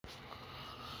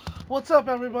What's up,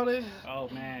 everybody? Oh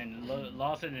man,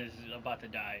 Lawson is about to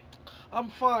die. I'm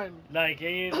fine. Like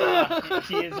he is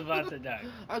about to die.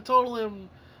 I totally am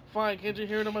fine. Can't you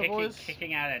hear it in my voice?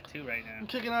 Kicking out at two right now. I'm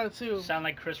kicking out at two. Sound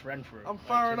like Chris Renfrew. I'm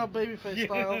firing up babyface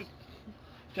style.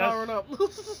 Firing up.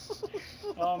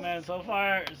 Oh man, so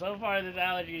far this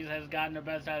allergies has gotten the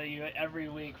best out of you every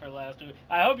week for the last 2 weeks.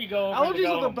 I hope you go over. Allergies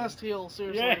go are the home. best heal.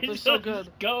 Seriously, Yeah, they're so good.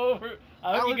 Go over.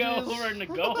 I hope you Allergies. go over and to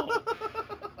go home.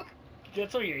 Get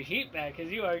some of your heat back, cause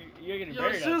you're getting Yo,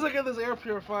 buried. as soon as I get this air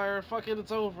purifier, fuck it,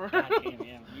 it's over. God damn,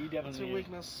 yeah. You That's definitely. your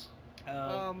weakness.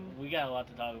 We got a lot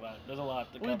to talk about. There's a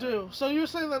lot to cover. We do. So you're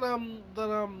saying that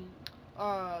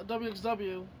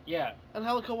WXW Yeah. and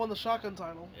Helico won the shotgun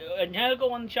title. And Helico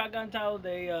won the shotgun title.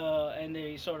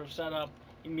 They sort of set up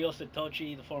Emil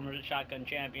Satoshi, the former shotgun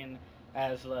champion,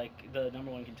 as like the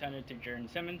 #1 contender to Jern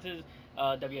Simmons's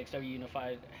WXW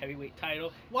Unified Heavyweight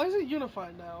title. Why is it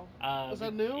unified now? Is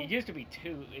that new? It used to be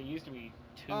two. It used to be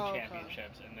two Oh, okay.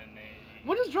 championships, and then they.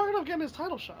 When is Dragunov getting his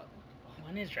title shot?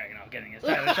 When is Dragunov getting his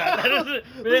title shot? That is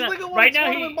This nigga won a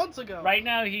tournament months ago. Right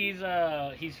now he's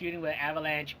feuding with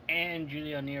Avalanche and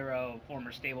Julio Nero,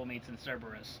 former stablemates in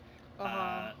Cerberus.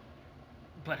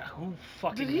 But who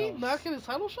fucking Did he knows? not get his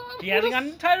title shot? He hasn't gotten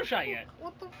the title shot yet.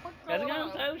 What the fuck? He hasn't gotten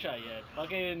the title shot yet.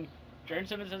 Fucking Jern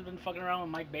Simmons has been fucking around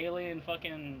with Mike Bailey and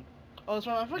fucking. Oh, that's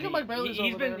right. I forget Mike Bailey's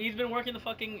over there. He's been working the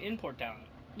fucking import talent.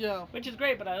 Yeah. Which is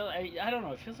great, but I don't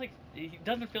know. It feels like he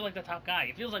doesn't feel like the top guy.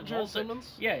 He feels like Jern Volter.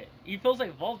 Simmons? Yeah, he feels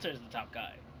like Volter's the top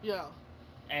guy, Yeah.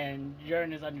 and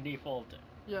Jern is underneath Volter.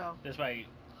 Yeah. That's why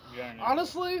Jern.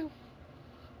 Honestly,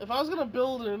 if I was gonna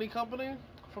build any company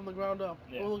from the ground up,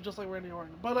 it would look just like Randy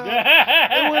Orton. But it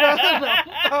would.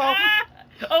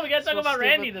 Oh, we gotta talk about stupid.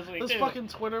 Randy this week This too. fucking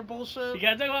Twitter bullshit. You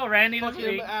gotta talk about Randy this Fucking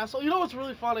week. asshole. You know what's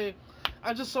really funny?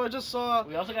 I just saw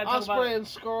We also gotta talk about Ospreay and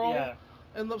Skrull. Yeah.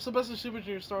 And the Sebastian Super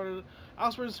Jr. started.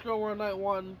 Ospreay and Skrull were on night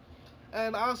one,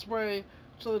 and Ospreay,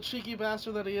 so the cheeky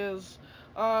bastard that he is,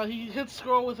 he hits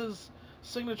Skrull with his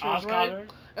signatures, right?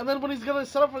 And then when he's gonna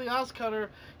set up for the Oz Cutter,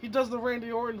 he does the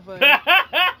Randy Orton thing.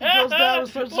 He goes down and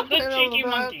starts what hitting a out of cheeky the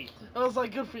bat. monkey. And I was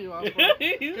like, good for you,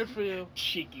 Ospreay. Good for you.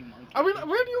 Cheeky monkey. I mean,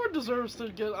 Randy Orton deserves to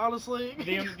get, honestly.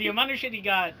 The amount of shit he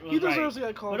got was He deserves right. to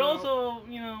get called But out. also,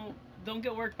 don't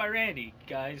get worked by Randy,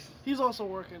 guys. He's also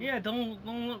working. Yeah, don't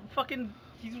fucking.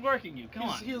 He's working you. Come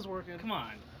on. He is working. Come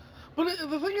on. But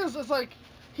the thing is, it's like,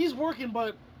 he's working,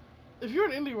 but if you're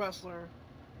an indie wrestler,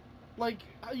 like,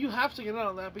 you have to get out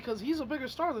of that because he's a bigger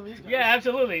star than these guys. Yeah,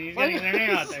 absolutely. He's getting their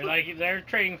name out there. Like, they're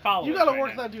trading followers. You gotta right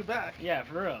work now. that dude back. Yeah,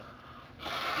 for real.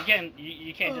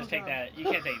 You can't just take that. You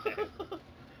can't take that.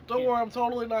 Don't worry, I'm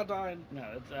totally not dying. No,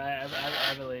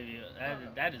 I believe you.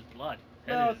 That is blood.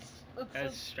 No,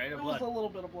 That's straight up it blood. was a little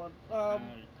bit of blood.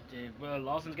 Dude, well,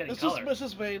 Lawson's getting It's color.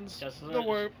 just veins. Just, Don't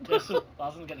worry.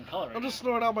 Lawson's getting color. Right I'm just now.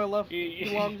 snorting out my left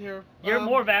lung here. You're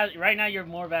right now. You're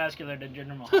more vascular than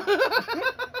Jinder Mahal,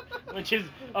 which is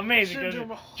amazing.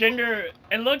 Jinder,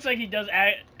 it looks like he does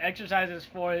exercises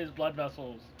for his blood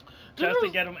vessels just to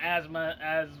get him as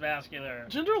vascular.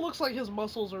 Jinder looks like his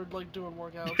muscles are like doing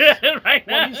workouts right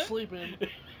now. while he's sleeping.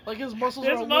 Like his muscles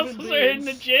are living beings. In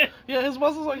the gym. Yeah, his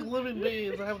muscles are like living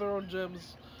beings that have their own gyms.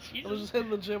 Jesus. I was just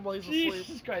hitting the gym while he's asleep.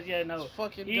 Jesus Christ, yeah, no. This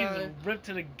fucking he's guy. ripped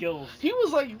to the gills. He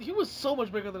was so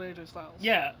much bigger than AJ Styles.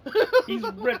 Yeah, he's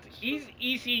ripped. He's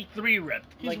EC3 ripped.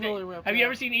 He's like really ripped. Have you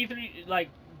ever seen E3, like,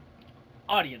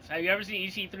 audience, have you ever seen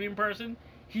EC3 in person?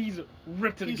 He's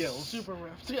ripped to the gills. He's super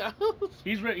ripped, yeah.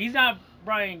 He's ripped. He's not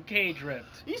Brian Cage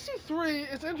ripped.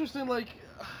 EC3, it's interesting, like,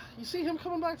 you see him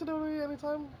coming back to WWE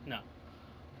anytime? No.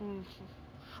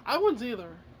 I wouldn't either.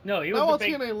 No, he was not while the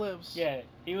big, TNA lives. Yeah,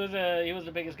 he was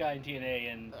the biggest guy in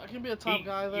TNA, and I can be a top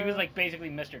guy there. He was like basically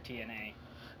Mr. TNA.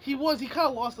 He kind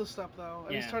of lost a step though,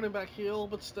 and Yeah. he's turning back heel,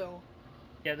 but still.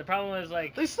 Yeah, the problem is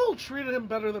like they still treated him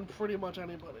better than pretty much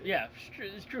anybody. Yeah,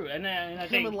 it's true, and I him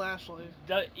think and Lashley.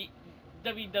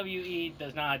 WWE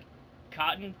does not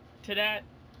cotton to that.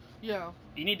 Yeah.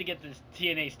 You need to get this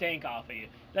TNA stank off of you.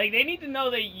 Like they need to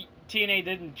know that TNA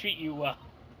didn't treat you well.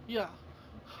 Yeah.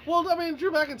 Well, I mean,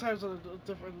 Drew McIntyre's a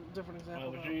different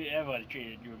example. Well, everybody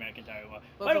treated Drew McIntyre well.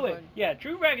 That's By the the way, thing. yeah,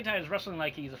 Drew McIntyre is wrestling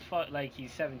like he's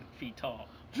 7 feet tall.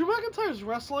 Drew McIntyre's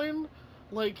wrestling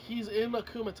like he's in a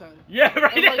Kumite. Yeah,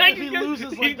 right. And, like, if he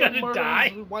loses, like, he's the gonna murder die.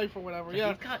 of his wife or whatever.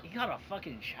 Yeah. He got a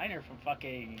fucking shiner from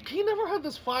fucking. He never had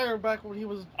this fire back when he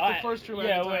was the first Drew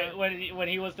McIntyre. Yeah, when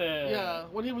he was the. Yeah,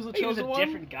 when he was the He was chosen a one.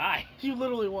 different guy. He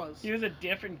literally was. He was a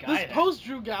different guy. This post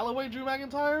Drew Galloway Drew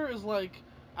McIntyre is like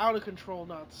out of control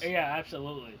nuts. Yeah,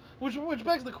 absolutely. Which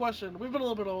begs the question. We've been a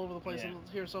little bit all over the place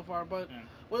here so far, but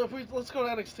well, let's go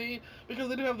to NXT because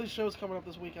they do have these shows coming up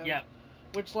this weekend. Yeah.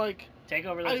 Which like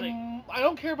Takeover. I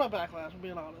don't care about Backlash. I'm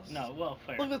being honest. No, well,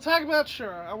 fair. Like the tag match,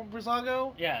 sure. I want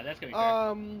Breezango. Yeah, that's gonna be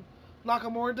fair.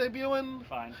 Nakamura debuting.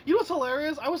 Fine. You know what's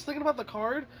hilarious? I was thinking about the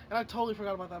card, and I totally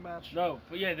forgot about that match. No,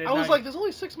 but yeah, I was like, there's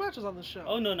only 6 matches on this show.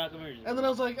 Oh no, Nakamura. And then I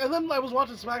was like, and then I was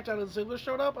watching SmackDown, and Ziggler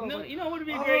showed up, and I was like, you know what would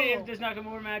be great if this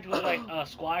Nakamura match was like a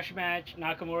squash match?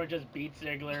 Nakamura just beats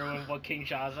Ziggler with what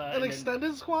Kinshasa. An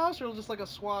extended squash, or just like a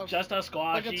squash? Just a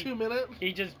squash. Like a 2-minute.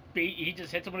 He just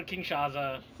hits him with a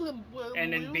Kinshasa,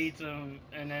 and then beats him,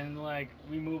 and then like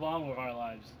we move on with our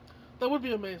lives. That would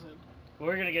be amazing.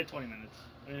 We're gonna get 20 minutes.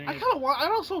 I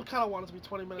also kind of want it to be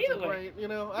 20 minutes. Either way. You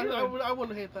know, I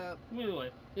wouldn't hate that. Either way.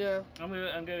 Yeah. I'm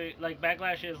gonna like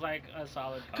Backlash is like a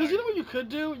solid card. Because you know what you could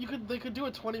do? They could do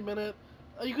a 20-minute.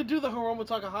 You could do the Hiromu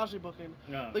Takahashi booking.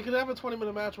 No. They could have a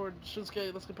 20-minute match where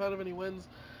Shinsuke that's competitive and he wins.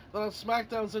 Then on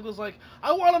SmackDown, Ziggler's like,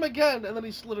 I want him again, and then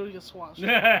he literally gets squashed.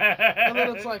 And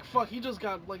then it's like, fuck, he just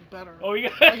got like better. Oh, yeah.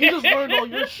 Like, he just learned all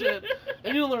your shit,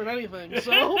 and you didn't learn anything.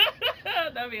 So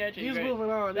that'd be actually he's great.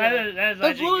 moving on. That's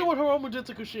literally what Hiromu did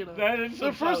to Kushida.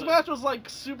 The first match was like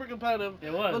super competitive.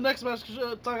 It was. The next match,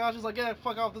 Takahashi's like, yeah,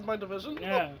 fuck off, this is my division.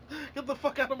 Yeah. Get the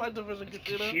fuck out of my division,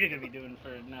 Kushida. Kushida gonna be doing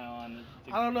for now on.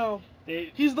 I don't know.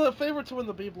 He's the favorite to win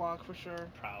the B block for sure.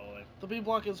 Probably. The B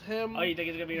block is him. Oh, you think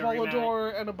it's gonna be a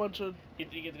Volador and a bunch of. You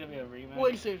think it's gonna be a rematch?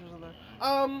 Well, Xavier's in there.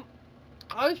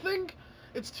 I think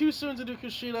it's too soon to do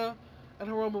Kushida and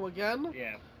Hiromu again.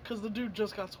 Yeah. Because the dude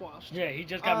just got squashed. Yeah, he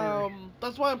just got.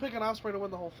 That's why I'm picking Ospreay to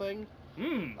win the whole thing.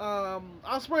 Hmm.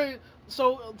 Ospreay.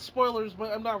 So spoilers,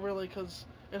 but I'm not really because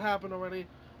it happened already.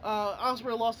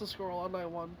 Ospreay lost to Skrull on night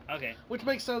 1. Okay. Which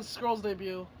makes sense. Skrull's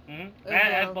debut.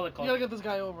 As Bullet Club. You gotta get this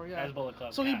guy over. Yeah. As Bullet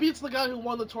Club. So he beats the guy who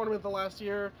won the tournament the last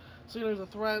year. So you know he's a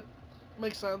threat.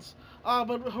 Makes sense.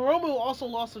 But Hiromu also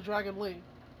lost to Dragon Lee.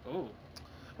 Ooh.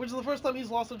 Which is the first time he's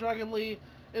lost to Dragon Lee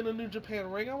in a New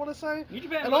Japan ring, I want to say. New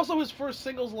Japan. And also his first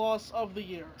singles loss of the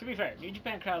year. To be fair, New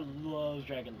Japan crowd loves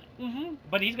Dragon Lee. Mm-hmm.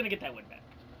 But he's gonna get that win back.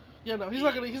 Yeah, no, he's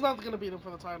not gonna beat him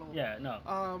for the title. Yeah, no.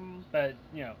 But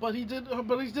you know.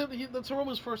 That's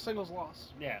Hiromu's first singles loss.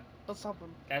 Yeah. That's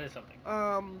something. That is something.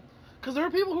 Because there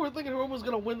are people who are thinking Hiromu was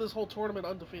gonna win this whole tournament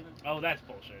undefeated. Oh, that's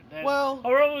bullshit.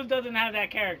 Hiromu doesn't have that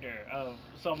character of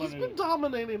someone. He's been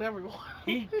dominating everyone.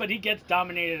 But he gets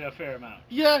dominated a fair amount.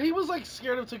 Yeah, he was like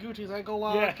scared of Taguchi's ankle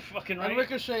lock. Yeah, fucking right. And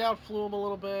Ricochet outflew him a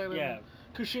little bit. And yeah.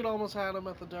 Kushida almost had him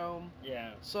at the Dome.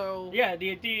 Yeah. So. Yeah,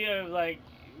 the idea of like.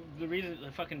 The reason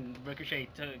the fucking Ricochet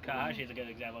to Takahashi is a good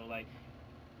example. Like,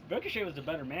 Ricochet was the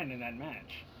better man in that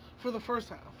match. For the first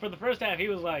half. For the first half, he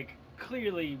was like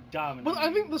clearly dominant. But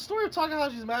I think the story of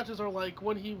Takahashi's matches are like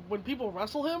when people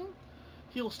wrestle him,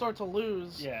 he'll start to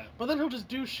lose. Yeah. But then he'll just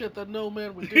do shit that no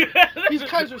man would do. He's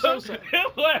Kaiser Sosa.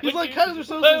 He's like Kaiser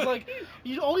Sosa. Is like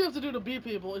all you have to do to beat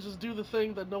people is just do the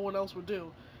thing that no one else would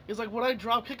do. He's like, would I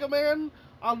drop kick a man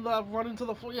on the run into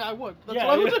the floor? Yeah, I would. That's what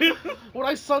I would do. Would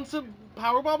I sunset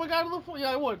powerbomb a guy to the floor?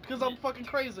 Yeah, I would, because I'm fucking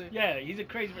crazy. Yeah, he's a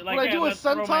crazy. Like, would I do a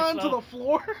senton to the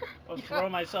floor? I'll throw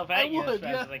myself at you as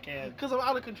fast as I can. Because I'm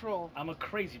out of control. I'm a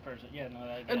crazy person. Yeah, no.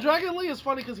 And Dragon Lee is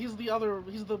funny because he's the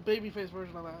babyface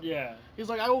version of that. Yeah. He's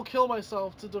like, I will kill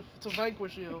myself to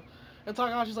vanquish you. And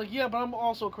Takahashi's like, yeah, but I'm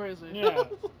also crazy. Yeah.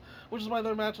 Which is why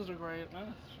their matches are great. That's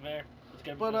fair. It's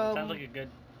good. But, sounds like a good.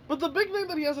 But the big name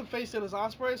that he hasn't faced yet is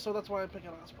Ospreay, so that's why I'm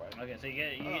picking Ospreay. Okay, so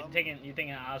you thinking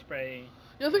Ospreay?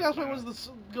 Yeah, I think Ospreay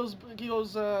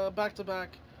goes back to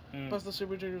back, Best of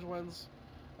Super Juniors wins,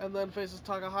 and then faces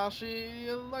Takahashi,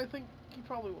 and I think he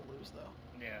probably will lose though.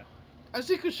 Yeah. I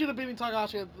see Kushida beating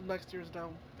Takahashi at the next year's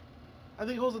Dome. I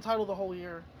think he holds the title the whole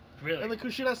year. Really? And then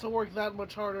Kushida has to work that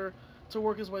much harder to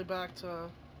work his way back to,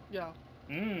 yeah.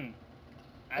 I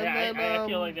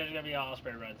feel like there's gonna be an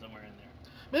Ospreay run somewhere in there.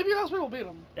 Maybe Ospreay will beat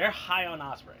him. They're high on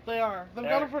Ospreay. They are. They've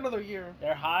got him for another year.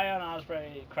 They're high on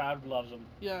Ospreay. Crowd loves him.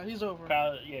 Yeah, he's over.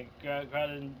 Crowd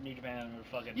in New Japan are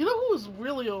fucking. You know who was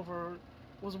really over?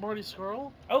 Was Marty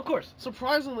Scurll. Oh, of course.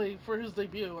 Surprisingly for his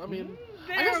debut. I mean,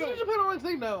 I guess New Japan Alliance,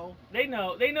 they know.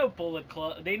 They know Bullet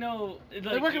Club. They know. Like,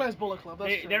 they recognize Bullet Club.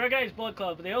 That's true. They recognize Bullet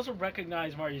Club, but they also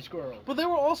recognize Marty Scurll. But they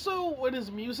were also in his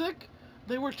music.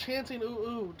 They were chanting "ooh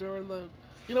ooh" during the.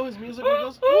 You know his music where he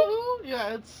goes "ooh ooh."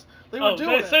 Yeah, it's. They were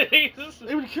doing it.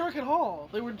 They were Korakuen Hall.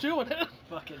 They were doing it.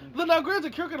 Fucking. Now,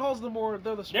 granted, Korakuen Hall's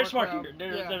they're the smart crowd.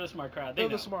 They're the smart crowd. They're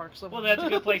the smarts. Well, that's a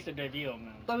good place to debut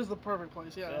them. That is the perfect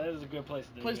place. Yeah. That is a good place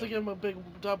to debut. Place to give him a big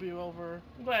W over.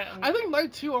 But, I think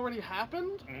Night 2 already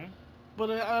happened,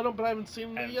 but I haven't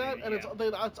seen it yet. And it's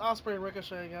Ospreay and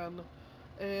Ricochet again,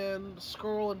 and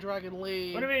Scurll and Dragon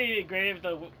Lee. Wouldn't it be great if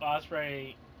the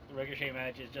Ospreay Ricochet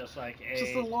match is just like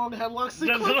just a long headlock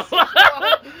sequence.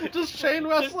 Just chain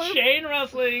wrestling. Just chain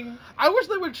wrestling. I wish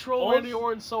they would troll Randy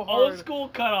Orton so hard. Old school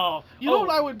cutoff. You know what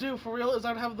I would do for real is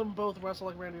I'd have them both wrestle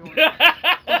like Randy Orton.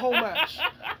 The whole match.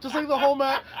 Just like the whole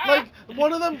match. Like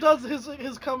one of them does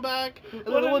his comeback, and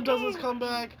the other one does his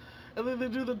comeback, and then they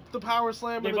do the power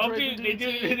slam and the Drake and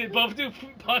DDT. They both do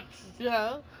punts.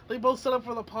 Yeah, they both set up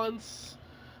for the punts.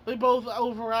 They both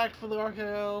overact for the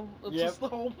RKO. It's just the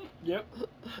whole. Yep.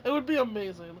 It would be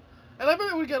amazing, and I bet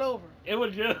it would get over. It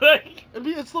would like.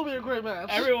 It'd still be a great match.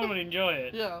 Everyone would enjoy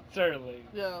it. Yeah. Certainly.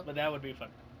 Yeah. But that would be fun.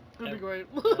 It'd be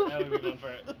great. That would be fun for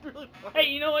it. Really fun. Hey,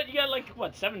 you know what? You got like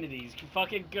what 7 of these?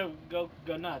 Fucking go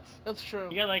nuts. That's true.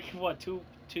 You got like what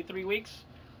 2-3 weeks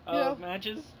of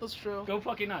matches? That's true. Go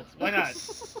fucking nuts. Why not?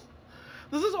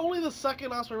 This is only the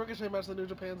second Ospreay Ricochet match that New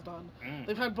Japan's done.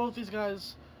 They've had both these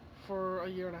guys for a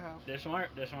year and a half. They're smart.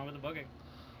 They're smart with the booking.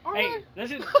 All hey, right.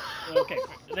 this is okay.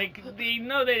 They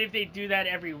know that if they do that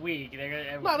every week, they're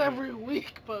gonna not every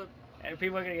week, but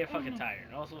people are gonna get fucking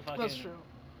tired. Also, fucking. That's true.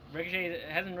 Ricochet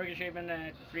hasn't Ricochet been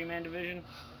a 3-man division?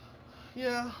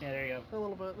 Yeah. Yeah, there you go. A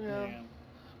little bit, yeah. There you go.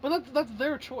 But that's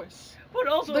their choice. But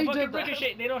also, they fucking did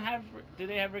Ricochet, they don't have. Do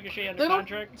they have Ricochet under they don't,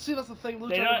 contract? See, that's the thing. Lucha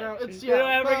They Underground. don't, It's they don't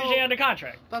have Ricochet no, under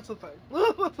contract. That's the thing.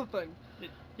 That's the thing.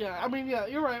 Yeah, I mean, yeah,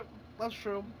 you're right. That's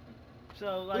true.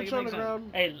 So, like, Lucha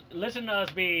Underground. Hey, listen to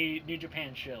us be New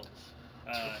Japan shills.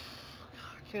 I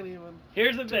can't even.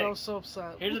 Here's the Dude, thing. I was so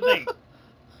upset. Here's the thing.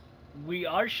 We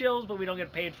are shills, but we don't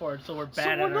get paid for it, so we're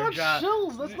bad at our job. So we're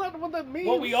not shills. That's not what that means.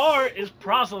 What we are is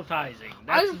proselytizing.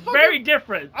 That's very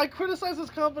different. I criticize this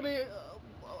company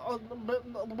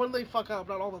when they fuck up,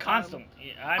 not all the time.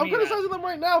 Constantly. I'm criticizing them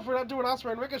right now for not doing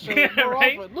Ospreay and Ricochet more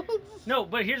often. No,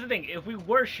 but here's the thing. If we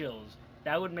were shills,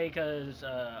 that would make us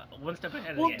one step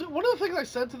ahead of the game. One of the things I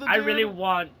said to the dude... I really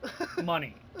want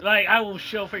money. Like, I will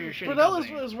shill for your shit. Brunel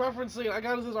is referencing... I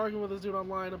got into this argument with this dude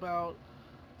online about...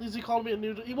 He called me a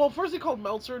New... Well, first he called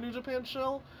Meltzer a New Japan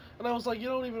shill, and I was like, you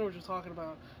don't even know what you're talking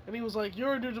about. And he was like,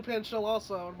 you're a New Japan shill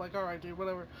also. And I'm like, alright, dude,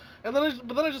 whatever. And then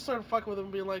I just started fucking with him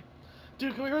and being like,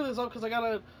 dude, can we hurry this up? Because I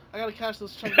gotta cash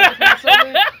this check. Because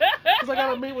I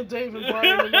gotta meet with Dave and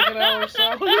Brian in like an hour or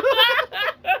so.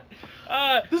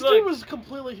 This dude was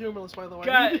completely humorless, by the way.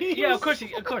 Yeah, of course.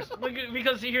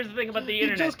 Because here's the thing about the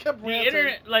internet. He just kept ranting.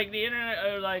 The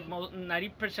internet, like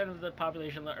 90% of the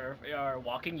population of the earth are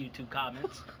walking YouTube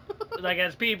comments. Like,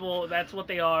 as people, that's what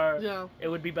they are. Yeah. It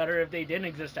would be better if they didn't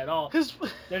exist at all. His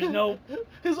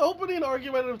opening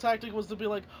argumentative tactic was to be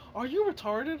like, "Are you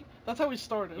retarded?" That's how he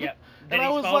started. Yeah. And I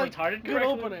was like, "Good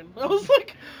opening." I was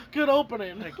like, "Good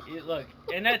opening." Like, look,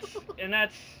 and that's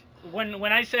when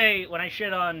I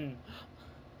shit on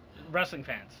wrestling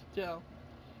fans. Yeah.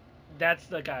 That's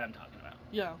the guy I'm talking about.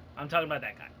 Yeah. I'm talking about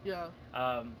that guy.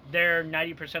 Yeah. They're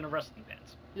 90% of wrestling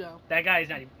fans. Yeah. That guy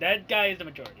is the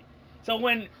majority. So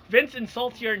when Vince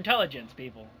insults your intelligence,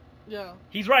 people. Yeah.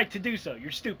 He's right to do so.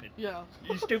 You're stupid. Yeah.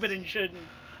 You're stupid and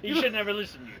you should never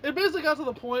listen to you. It basically got to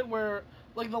the point where,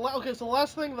 like, so the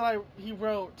last thing that he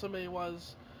wrote to me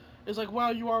is like, wow,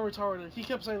 you are retarded. He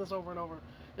kept saying this over and over.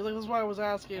 He's like, this is why I was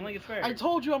asking. Like, it's fair. I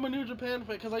told you I'm a New Japan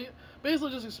fan, because I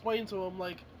basically just explained to him,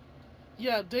 like,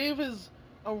 yeah, Dave is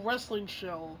a wrestling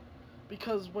shill,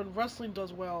 because when wrestling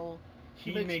does well,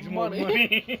 he makes money. More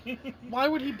money. Why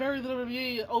would he bury the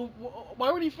WWE?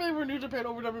 Why would he favor New Japan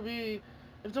over WWE?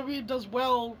 If WWE does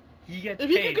well, he gets if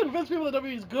paid. he can convince people that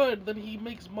WWE is good, then he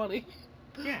makes money.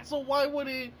 Yeah. So why would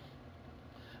he?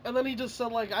 And then he just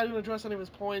said, like, I didn't address any of his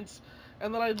points.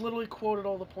 And then I literally quoted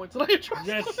all the points that I addressed.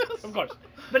 Yes, of course.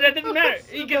 But that doesn't matter.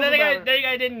 Because that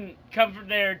guy didn't come from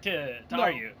there to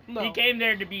argue. No. He came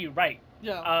there to be right.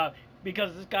 Yeah.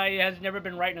 Because this guy has never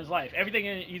been right in his life.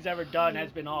 Everything he's ever done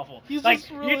has been awful. He's like,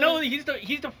 just really... you know, he's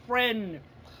the friend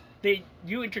that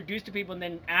you introduce to people, and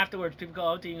then afterwards people go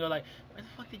out to you and go like, where the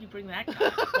fuck did you bring that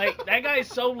guy? Like, that guy is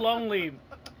so lonely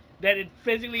that it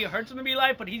physically hurts him to be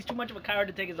alive, but he's too much of a coward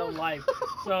to take his own life.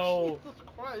 So,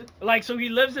 like, so he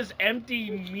lives this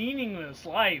empty, meaningless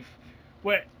life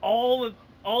where all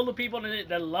the people in it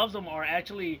that loves him are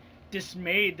actually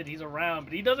dismayed that he's around,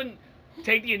 but he doesn't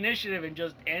take the initiative and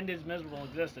just end his miserable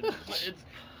existence.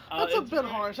 That's a bit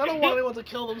harsh. I don't want anyone to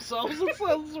kill themselves. That's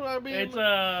what I mean. It's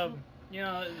you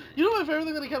know my favorite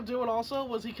thing that he kept doing also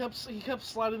was he kept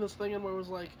sliding this thing in where it was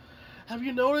like, have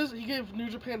you noticed he gave New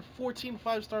Japan 14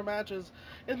 5-star matches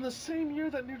in the same year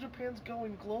that New Japan's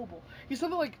going global? He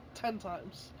said it like 10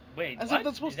 times. Wait, as if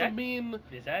that's supposed to mean.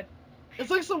 Is that? It's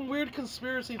like some weird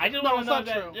conspiracy thing. I don't know it's not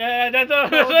that, true. Yeah, that's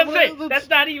what I'm saying. That's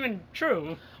not even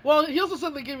true. Well, he also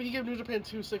said he gave New Japan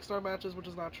 2 6-star matches, which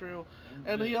is not true.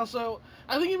 And he also,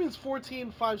 I think he means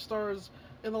 14 5 stars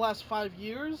in the last 5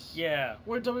 years. Yeah.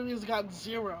 Where WWE has gotten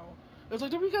 0. It's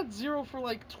like WWE got 0 for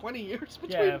like 20 years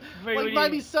Yeah, between like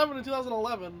 97 and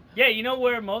 2011. Yeah, you know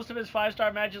where most of his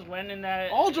 5-star matches went in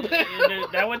that? All Japan.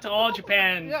 That went to All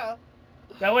Japan. Yeah.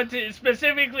 That went to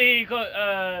specifically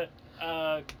Kobashi.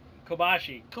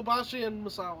 Kobashi and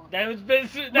Misawa.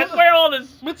 That's where all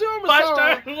this Mitsuo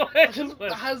 5-star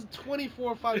Misawa has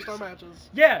 24 5-star matches.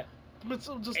 Yeah. It's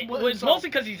mostly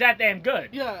because he's that damn good.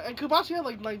 Yeah, and Kobashi had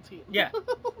like 19. Yeah.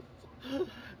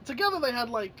 Together they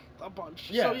had like a bunch.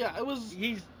 Yeah. So yeah, it was.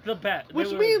 He's the best.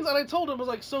 Which means, and I told him, I was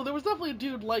like, so there was definitely a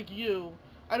dude like you.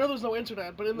 I know there's no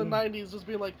internet, but in the 90s, just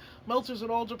being like, Meltzer's an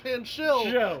All Japan shill.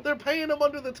 They're paying him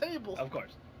under the table. Of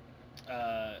course.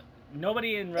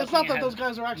 Nobody in wrestling. It's not that those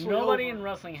guys are actually. Nobody in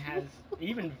wrestling has.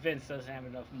 Even Vince doesn't have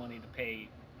enough money to pay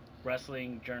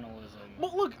wrestling journalism.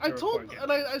 Well, look, I told,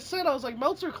 and I said, I was like,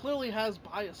 Meltzer clearly has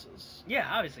biases. Yeah,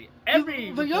 obviously.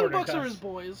 The Young Bucks are his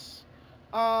boys.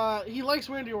 He likes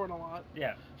Randy Orton a lot.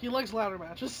 Yeah. He likes ladder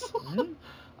matches.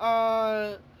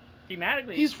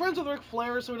 Thematically. He's friends with Ric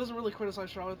Flair, so he doesn't really criticize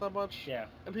Charlotte that much. Yeah.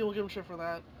 And people give him shit for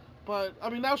that. But,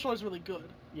 I mean, now Charlotte's really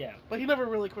good. Yeah. But he never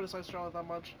really criticized Charlotte that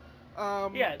much.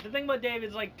 Yeah, the thing about Dave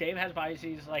is, like, Dave has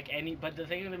biases like any, but the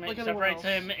thing that separates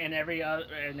him and every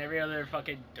other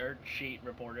fucking dirt sheet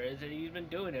reporter is that he's been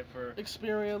doing it for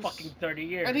experience, fucking 30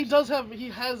 years. And he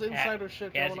has insider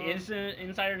shit going on. He has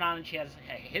insider knowledge. He has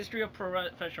a history of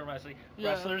professional wrestling. Yeah.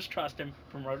 Wrestlers trust him.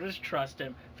 Promoters trust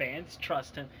him. Fans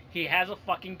trust him. He has a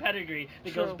fucking pedigree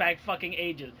that goes back fucking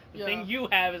ages. The thing you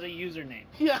have is a username.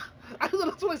 Yeah. That's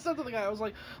what I said to the guy. I was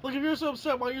like, look, if you're so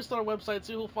upset, why don't you start a website,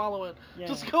 see who'll follow it. Yeah.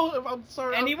 Just go, I'm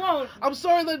sorry. And he won't. I'm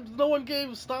sorry that no one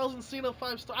gave Styles and Cena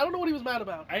 5 stars. I don't know what he was mad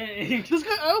about. This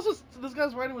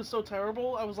guy's writing was so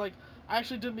terrible, I was like, I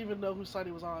actually didn't even know whose side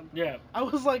he was on. Yeah. I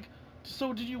was like,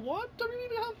 so did you want WWE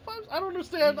to have 5? I don't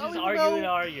understand. You just argue.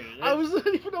 I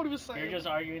didn't even know what he was saying. You're just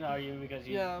arguing because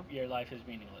your life is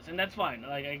meaningless. And that's fine.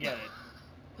 Like, I get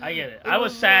it. I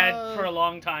was sad for a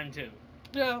long time, too.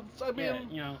 Yeah, I mean...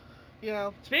 Yeah,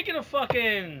 Yeah. Speaking of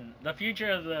fucking the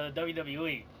future of the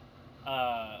WWE,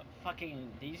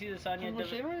 do you see the Sonya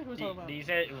Machinery? Who's talking about? Do you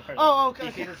see okay. Do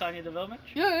you see the Sonya Deville match?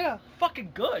 Yeah.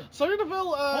 Fucking good. Sonya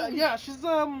Deville,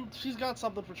 she's got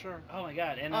something for sure. Oh my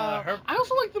god, and I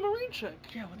also like the Marine chick.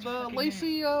 Yeah, what's the her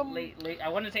Lacey name? I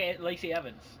want to say Lacey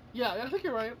Evans. Yeah, I think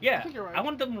you're right. Yeah, I think you're right. I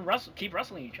want them to keep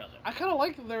wrestling each other. I kind of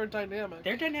like their dynamic.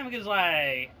 Their dynamic is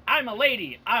like, I'm a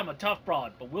lady, I'm a tough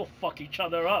broad, but we'll fuck each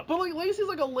other up. But like Lacey's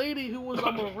like a lady who was a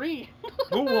Marine.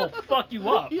 Who will fuck you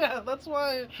up. Yeah, that's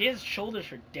why. She has shoulders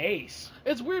for days.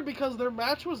 It's weird because their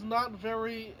match was not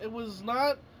very. It wasn't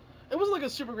like a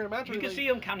super great match. You can see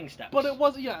them counting steps. But it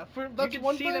was that's one thing. You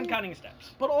can see them counting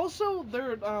steps. But also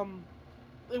their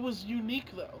it was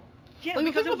unique though. Yeah,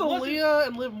 like, the thing with Aaliyah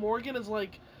and Liv Morgan is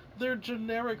like. They're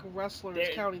generic wrestlers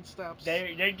counting steps.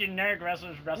 They're generic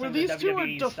wrestlers wrestling the WWE style. Where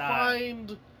these two are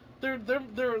defined. Their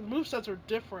movesets are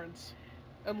different,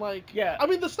 and like I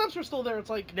mean the steps were still there. It's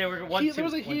like there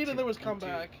was a heat and there was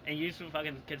comeback. And you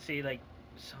fucking could see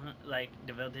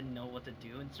Deville didn't know what to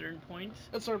do in certain points.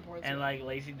 At certain points. And like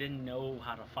Lacey didn't know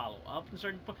how to follow up in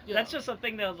certain points. Yeah. That's just a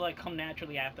thing that was like come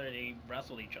naturally after they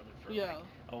wrestled each other for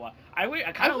a while.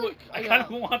 I kind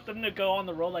of want them to go on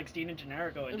the road like Steen and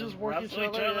Generico and just work wrestle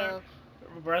each other.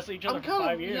 Wrestle each other for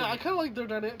 5 years. Yeah, I kind of like their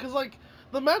dynamic because like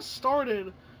the match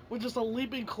started with just a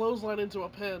leaping clothesline into a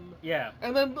pin. Yeah.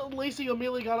 And then Lacey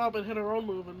immediately got up and hit her own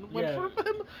move and went for a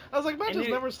pin. I was like, matches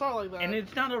never start like that. And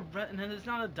it's not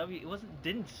a W.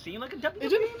 Didn't seem like a WWE. It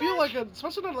didn't feel like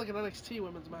especially not like an NXT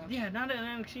women's match. Yeah, not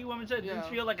an NXT women's match. It didn't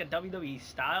feel like a WWE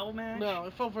style match. No,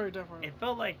 it felt very different. It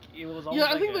felt like it was. Almost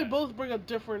I think they both bring a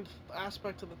different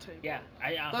aspect to the table. Yeah,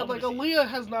 that like Aaliyah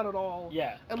has not at all.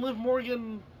 Yeah. And Liv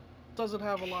Morgan doesn't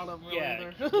have a lot of really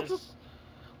either.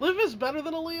 Liv is better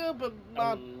than Aaliyah, but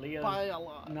not by a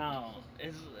lot. No,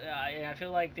 I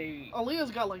feel like Aaliyah's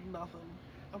got like nothing.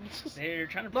 They're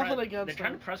trying to nothing against. They're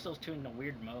trying to press those two into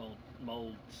weird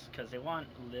molds because they want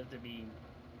Liv to be.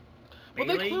 But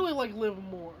they clearly like Liv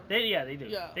more. They do.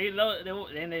 Yeah. They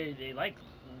like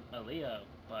Aaliyah,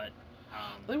 but.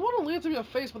 They want Aaliyah to be a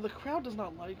face, but the crowd does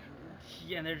not like her.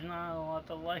 Yeah, and there's not a lot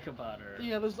to like about her.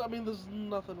 Yeah, there's nothing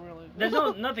really. There's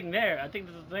nothing there. I think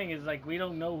the thing is, like, we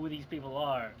don't know who these people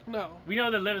are. No. We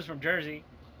know that Liv is from Jersey.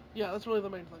 Yeah, that's really the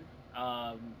main thing.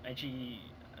 And she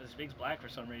speaks black for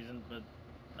some reason, but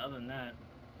other than that.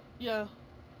 Yeah.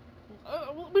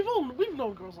 We've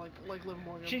known girls like Liv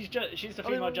Morgan. She's the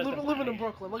female Justin living in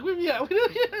Brooklyn. Like female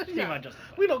Justin.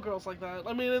 We know girls like that.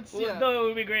 I mean, it's Though it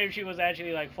would be great if she was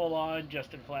actually like full on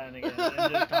Justin Flanagan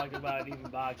and just talking about even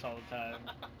box all the time.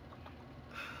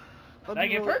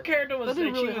 Like, if her character was that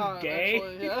she was gay,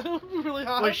 actually. Yeah, that'd be really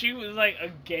hot. But she was like a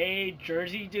gay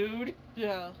Jersey dude.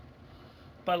 Yeah.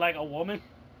 But like a woman,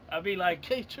 I'd be like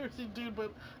gay Jersey dude,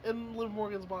 but in Liv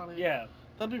Morgan's body. Yeah.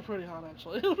 That'd be pretty hot,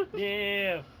 actually.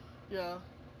 Yeah. Yeah.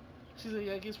 She's a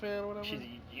Yankees fan or whatever.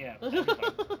 Yeah.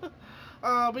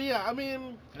 But yeah, I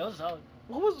mean. That was solid.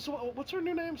 What's her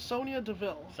new name? Sonya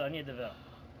Deville. Sonya Deville.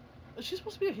 Is she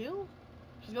supposed to be a heel?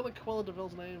 She's got like Cruella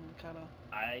Deville's name, kind of.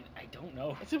 I don't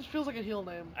know. It feels like a heel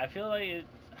name. I feel like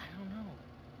I don't know.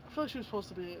 I feel like she was supposed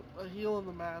to be a heel in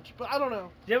the match, but I don't know.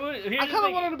 Yeah, I kind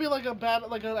of want her to be like an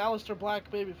Aleister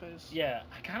Black babyface. Yeah,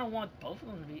 I kind of want both of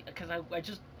them to be, because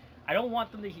I don't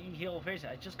want them to heel or face.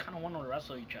 I just kind of want them to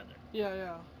wrestle each other. Yeah,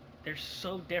 yeah. They're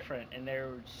so different and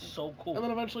they're so cool. And then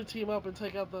eventually team up and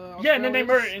take out the Australians. Yeah, and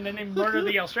then they murder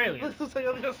the Australians. Let's take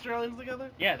out the Australians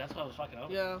together. Yeah, that's what I was fucking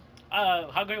over. Yeah.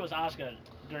 How great was Asuka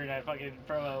during that fucking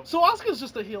promo? So Asuka's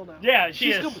just a heel now. Yeah,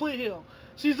 she's complete heel.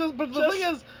 She's just, but the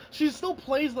thing is, she still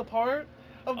plays the part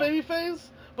of babyface,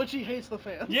 but she hates the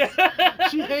fans. Yeah.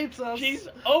 She hates us. She's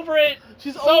over it.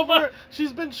 She's so over it.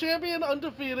 She's been champion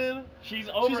undefeated. She's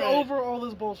over all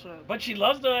this bullshit. But she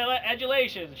loves the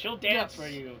adulation. She'll dance for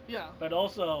you. Yeah. But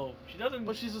also, she doesn't.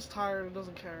 But she's just tired and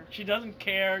doesn't care. She doesn't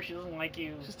care. She doesn't like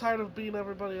you. She's tired of beating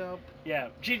everybody up. Yeah.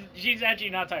 She's actually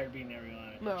not tired of beating everyone.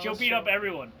 No. She'll beat up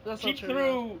everyone. That's she not true.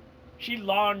 Threw. She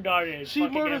lawn darted. She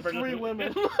murdered 3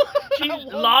 women. She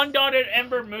lawn darted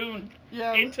Ember Moon.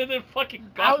 Yeah. Into the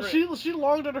fucking gutter. She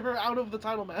long darted her out of the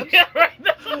title match. Yeah, right.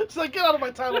 She's like, get out of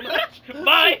my title match.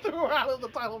 Bye. She threw her out of the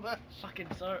title match. Fucking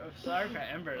sorry for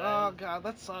Ember. Oh god,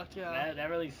 that sucked. Yeah. That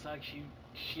really sucked.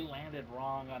 She landed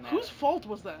wrong on that. Whose fault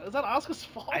was that? Is that Asuka's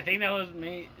fault? I think that was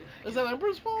me. Is that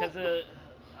Ember's fault? Because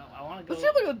I want to go. That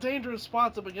seemed like a dangerous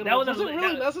spot to begin with. Was it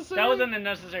really necessary? That wasn't a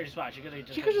necessary spot. She could have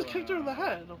just kicked her in the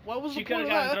head. What was the point of that? She could have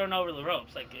gotten thrown over the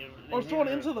ropes, or thrown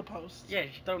into the post. Yeah,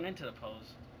 she's thrown into the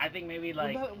post. I think maybe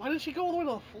like. Why did she go all the way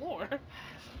to the floor?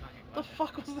 The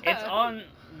fuck was that? It's on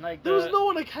like. There was no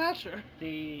one to catch her.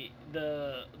 The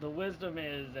wisdom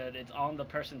is that it's on the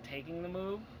person taking the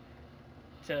move.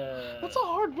 That's a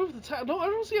hard move to take. No, I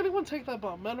don't see anyone take that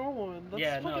bump, men or women.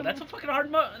 That's a fucking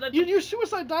hard move. You're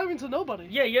suicide diving to nobody.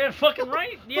 Yeah, you're fucking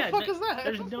right. Yeah, the fuck is that?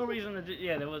 There's no reason to do.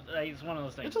 Yeah, there was. It's one of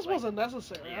those things. It just wasn't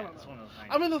necessary. Yeah, I don't know. It's one of those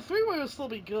things. I mean, the 3-way would still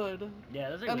be good.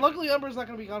 Yeah, and luckily Ember's not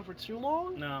gonna be gone for too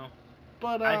long. No.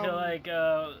 But I feel like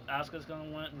Asuka's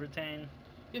gonna retain.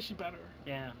 Yeah, she better.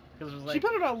 Yeah, because it was like. She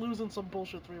better not lose in some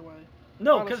bullshit 3-way.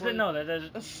 No, because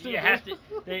that's stupid. You have to.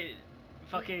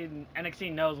 Fucking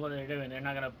NXT knows what they're doing. They're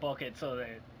not gonna book it so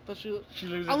she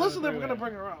loses. Unless they were gonna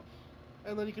bring her up,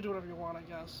 and then you can do whatever you want, I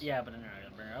guess. Yeah, but they're not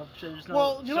gonna bring her up. There's no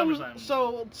well, you know,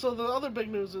 so the other big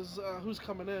news is who's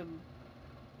coming in,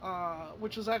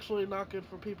 which is actually not good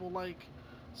for people like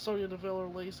Sonya Deville or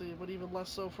Lacey, but even less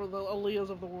so for the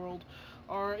Aliyahs of the world,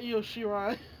 are Io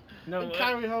Shirai and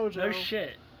Kairi Hojo. No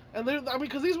shit. And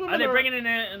because these women are they bringing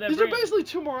in? These are basically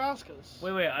 2 more Asukas.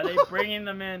 Wait, are they bringing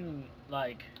them in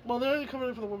like? Well, they're only coming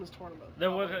in for the women's tournament.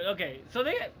 Okay, so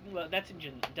that's in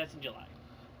July.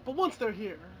 But once they're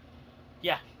here.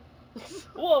 Yeah.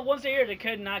 Well, once they're here, they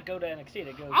could not go to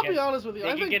NXT. I'll be honest with you.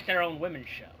 They could get their own women's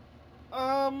show.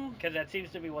 Because that seems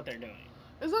to be what they're doing.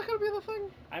 Is that gonna be the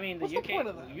thing? I mean, What's the the point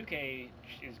of that? UK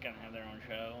is gonna have their own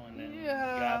show, and then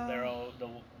have their own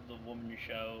the women's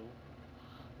show.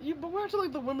 But we're actually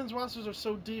like the women's rosters are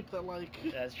so deep that like.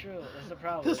 That's true. That's the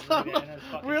problem.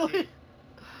 Really.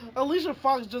 Alicia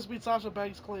Fox just beat Sasha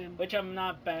Banks clean. Which I'm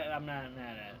not mad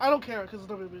at. I don't care because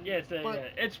it's WWE. Yeah,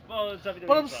 it's WWE.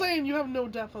 But I'm saying you have no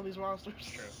depth on these rosters.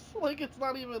 True. Like it's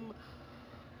not even.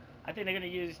 I think they're gonna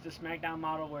use the SmackDown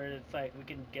model where it's like we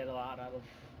can get a lot out of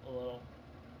a little.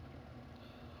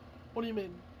 What do you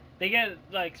mean? They get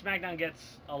SmackDown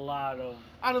gets a lot of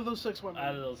out of those 6 women.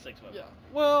 Yeah.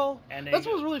 Well, that's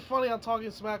what was really funny on Talking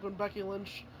Smack when Becky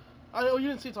Lynch. You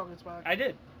didn't see Talking Smack. I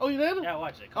did. Oh, you did? Yeah, I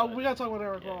watched it. We gotta talk about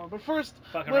Eric Rowan. But first,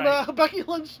 when Becky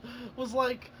Lynch was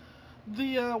like,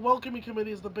 the welcoming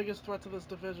committee is the biggest threat to this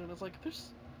division. It's like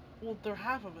they're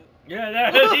half of it.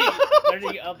 Yeah, they're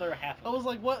the other half. I was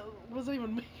like, what does that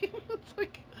even mean? It's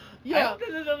like, yeah,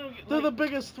 they're the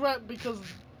biggest threat because.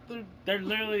 They're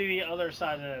literally the other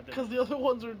side of it. Because the other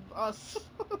ones are us.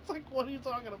 It's like, what are you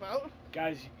talking about?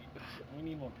 Guys, we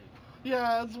need more people.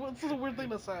 Yeah, it's a weird thing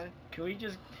to say. Can we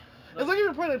just? It's like if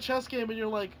you're playing a chess game and you're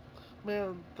like,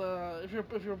 man, if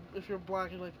you're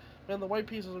black, you're like, man, the white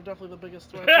pieces are definitely the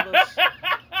biggest threat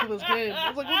to this game.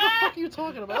 It's like, what the fuck are you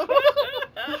talking about?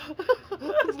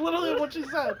 It's literally what she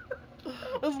said.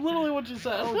 That's literally what she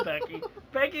said. Oh,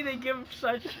 Becky, they give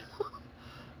such.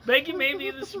 Becky may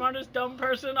be the smartest dumb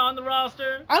person on the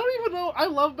roster. I don't even know. I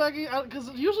love Becky because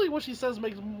usually what she says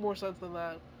makes more sense than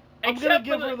that. I'm gonna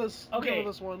give her this. Okay, give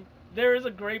her this one. There is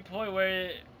a great point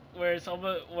where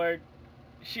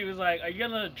she was like, "Are you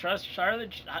gonna trust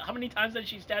Charlotte? How many times has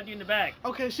she stabbed you in the back?"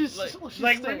 Okay, she's like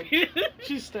Sting.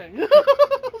 She's Sting.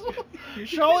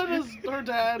 Charlotte is her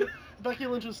dad. Becky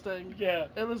Lynch is Sting. Yeah.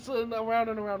 And it's around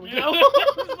and around we go.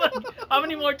 Like, how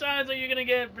many more times are you gonna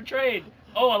get betrayed?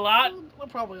 Oh, a lot.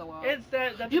 Probably a lot. It's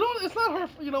that. You know what? It's not her.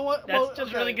 You know what? That's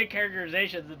just really good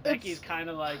characterization. That Becky's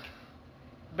kind of like.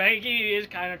 Becky is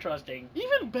kind of trusting.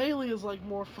 Even Bayley is like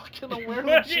more fucking aware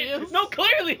than she is. No,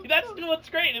 clearly that's what's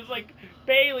great. It's like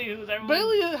Bayley, who's everyone.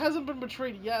 Bayley hasn't been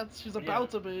betrayed yet. She's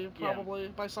about to be probably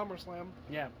by SummerSlam.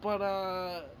 Yeah.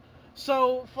 But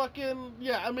so fucking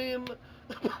yeah. I mean,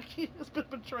 Becky has been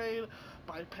betrayed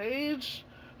by Paige,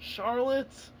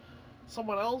 Charlotte,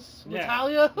 someone else,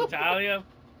 Natalya. Natalya.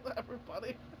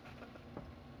 Everybody.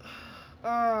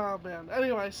 Oh man.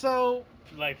 Anyway, so.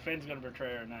 Like Finn's gonna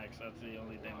betray her next. That's the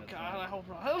only thing. Oh God, I hope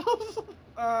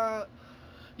not.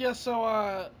 Yeah.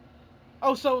 So.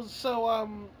 So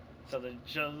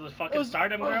the fucking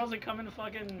Stardom girls are coming to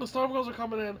fucking. The Stardom girls are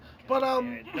coming in, but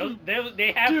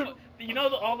they have. Dude, you know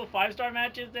all the 5-star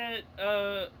matches that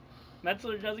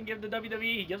Metzler doesn't give to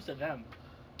WWE, he gives to them.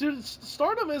 Dude,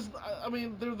 Stardom is. I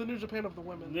mean, they're the New Japan of the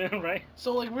women. Yeah, right.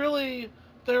 So like, really,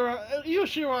 they're Io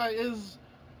Shirai is.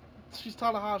 She's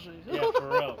Tanahashi. Yeah, for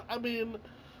real. I mean,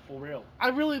 for real. I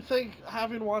really think,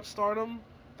 having watched Stardom,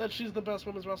 that she's the best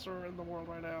women's wrestler in the world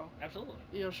right now. Absolutely.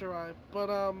 Io Shirai, but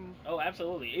Oh,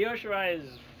 absolutely. Io Shirai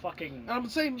is fucking. I'm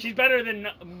saying she's better than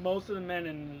most of the men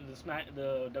in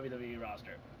the WWE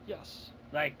roster. Yes.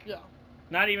 Like. Yeah.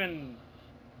 Not even.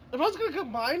 If I was gonna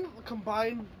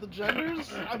combine the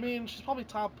genders, I mean, she's probably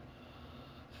top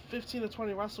 15 to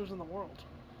 20 wrestlers in the world.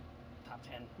 Top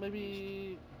 10.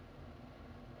 Maybe.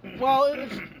 Well,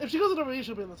 if she goes to WWE,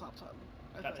 she'll be in the top 10.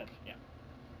 Top 10, yeah.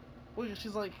 Well,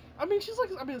 she's like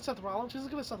Seth Rollins. She's as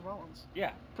good as Seth Rollins. Yeah.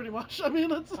 Pretty much. I mean,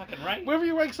 that's fucking right. Wherever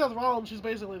you rank Seth Rollins, she's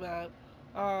basically that.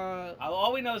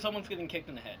 All we know is someone's getting kicked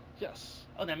in the head. Yes.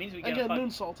 Oh, that means we get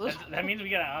moonsaulted. That means we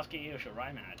get an Asuka Io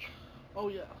Shirai match. Oh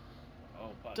yeah. Oh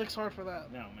fuck. Dick's hard for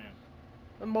that. No man.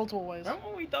 In multiple ways. Remember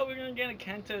when we thought we were gonna get a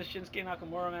Kenta Shinsuke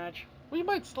Nakamura match? We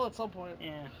might still at some point.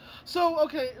 Yeah. So,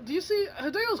 okay, do you see,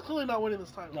 Hideo's clearly not winning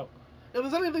this title. No. If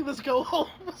there's anything this go home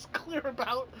is clear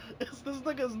about, is this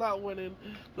nigga's not winning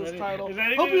this title.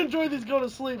 Hope you enjoy these go to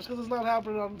sleeps, because it's not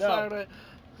happening on Saturday.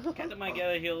 Kenta might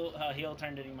get a heel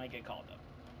turn that he might get called up.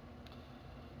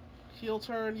 Heel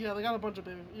turn, yeah, they got a bunch of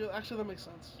baby. Yeah, actually, that makes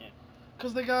sense. Yeah.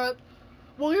 Because they got,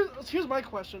 well, here's my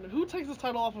question. Who takes this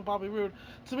title off of Bobby Roode?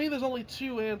 To me, there's only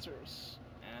two answers.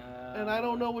 And I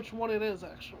don't know which one it is,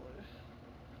 actually.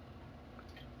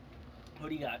 What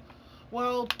do you got?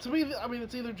 Well, to me, I mean,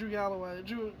 it's either Drew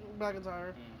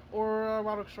McIntyre, or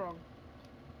Roderick Strong.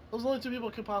 Those are the only two people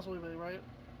it could possibly be, right?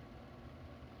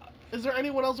 Is there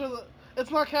anyone else with it?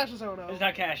 It's not Cassius Ohno. It's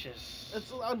not Cassius.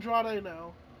 It's Andrade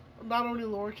now. Not Oney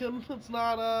Lorcan. It's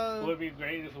not, Would it be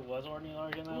great if it was Oney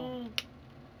Lorcan, though?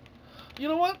 You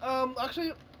know what?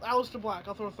 Actually, Aleister Black.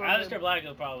 I'll throw a third name. Aleister Black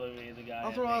will probably be the guy.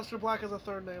 I'll throw Aleister Black as a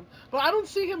third name. But I don't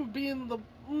see him being the...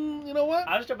 you know what?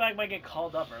 Aleister Black might get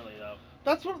called up early, though.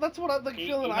 That's what I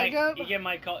feeling I get. He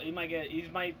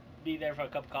might be there for a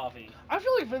cup of coffee. I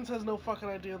feel like Vince has no fucking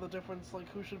idea the difference, like,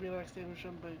 who should be in NXT and who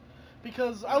shouldn't be.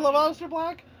 Because I love Aleister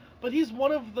Black, but he's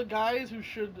one of the guys who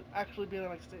should actually be in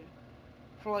NXT.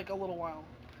 For, like, a little while.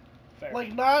 Fair.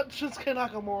 Like, not Shinsuke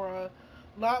Nakamura,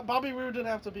 not Bobby Roode didn't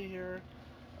have to be here.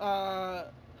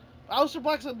 Aleister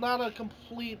Black's not a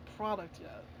complete product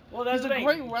yet. Well, that's he's a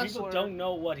great wrestler. People don't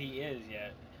know what he is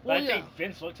yet. But I think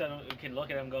Vince can look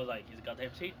at him and go like, he's a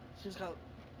goddamn Satan. He's got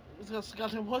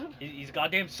goddamn what? He's a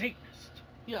goddamn Satanist.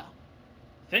 Yeah.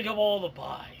 Think of all the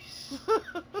buys.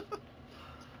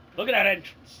 Look at that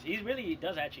entrance. He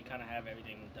does actually kind of have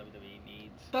everything WWE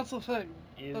needs. That's the thing.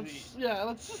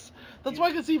 That's why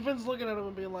I can see Vince looking at him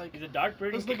and being like, he's a dark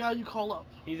brooding. This is the guy you call up.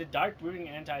 He's a dark brooding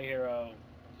anti-hero.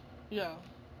 Yeah.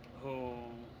 Who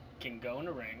can go in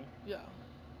the ring. Yeah.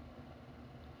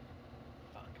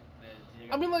 Fuck.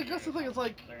 I mean, like, that's the thing. It's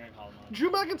like,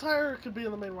 Drew McIntyre could be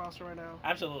in the main roster right now.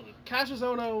 Absolutely. Cassius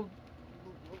Ohno,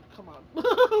 come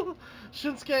on.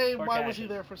 Shinsuke, why was he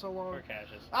there for so long? Poor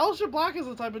Cassius. Aleister Black is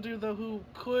the type of dude, though, who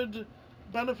could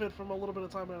benefit from a little bit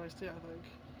of time in NXT, I think.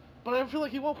 But I feel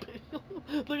like he won't be.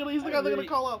 He's the guy they're going to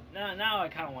call up. Now I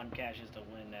kind of want Cassius to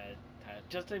win that.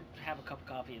 Just to have a cup of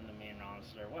coffee in the main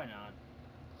roster. Why not?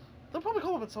 They'll probably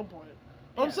call him at some point.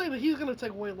 But I'm saying that he's going to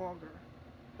take way longer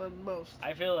than most.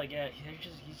 I feel like,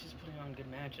 he's just putting on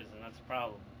good matches, and that's the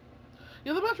problem.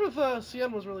 Yeah, the match with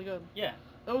Cien was really good. Yeah.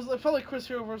 It felt like Chris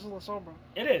Hero versus La Sombra.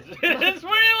 It is. It's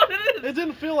really what it is. It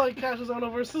didn't feel like Cassius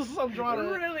Ohno versus Andrade. It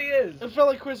really is. It felt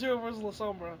like Chris Hero versus La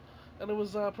Sombra, and it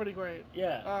was pretty great.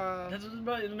 Yeah.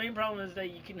 The main problem is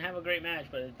that you can have a great match,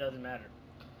 but it doesn't matter.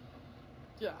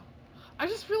 Yeah. I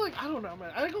just feel like, I don't know,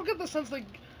 man. I don't get the sense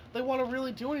they want to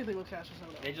really do anything with Cassius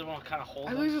Ohno. They just want to kind of hold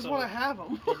him. I think they just want to have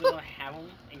him. They just want to have him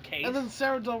in case. And then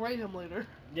Sarah Del Rey him later.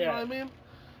 Yeah. You know what I mean?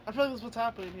 I feel like that's what's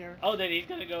happening here. Oh, then he's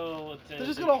gonna go. They're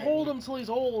just gonna hold him till he's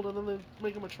old, and then they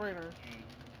make him a trainer,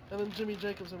 and then Jimmy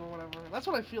Jacobs him or whatever. That's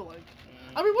what I feel like.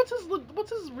 I mean,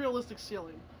 what's his realistic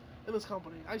ceiling in this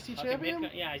company? IC champion?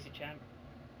 Yeah, IC champ.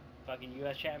 Fucking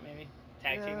US champ maybe.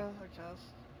 Tag team. Yeah, I guess.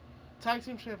 Tag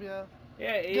team champ, yeah.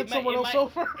 Yeah, Get someone else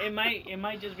over. It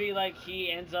might just be like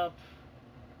he ends up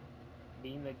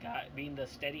being the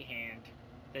steady hand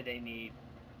that they need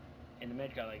in the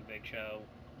mid card like Big Show.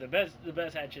 The best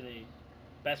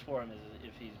for him is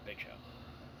if he's Big Show.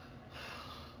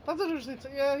 That's interesting.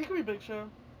 Yeah, he could be Big Show.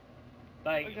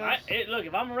 Like, look,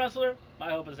 if I'm a wrestler, my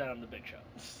hope is that I'm the Big Show.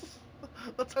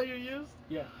 That's how you're used?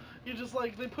 Yeah. You just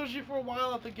they push you for a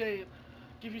while at the gate,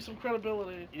 give you some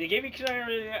credibility. They gave me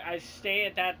credibility. I stay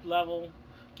at that level.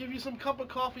 Give you some cup of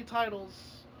coffee titles.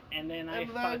 And then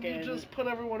you just put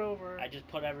everyone over. I just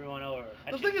put everyone over.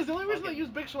 The thing is, the only reason they use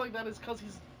Big Show like that is because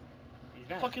he's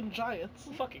fucking giant.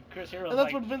 Fucking Chris Hero's. And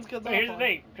that's what Vince gets off on. Here's the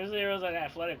thing: Chris Hero's an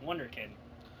athletic wonder kid.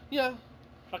 Yeah.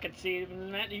 Fucking see him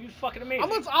in that. He was fucking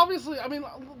amazing. Obviously,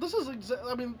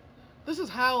 this is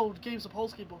how Gabe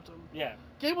Sapolsky booked him. Yeah.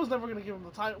 Gabe was never gonna give him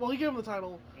the title. Well, he gave him the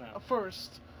title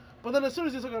first, but then as soon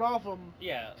as he took it off him,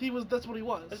 that's what he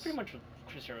was. That's pretty much what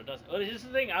Chris Hero does. Well, here's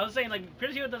the thing: I was saying like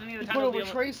Chris Hero doesn't need a title. Put over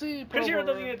Tracy. Chris Hero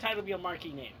doesn't need a title to be a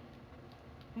marquee name.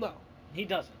 No. He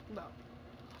doesn't. No.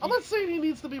 I'm not saying he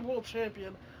needs to be world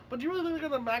champion, but do you really think they're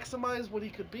gonna maximize what he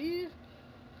could be?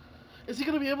 Is he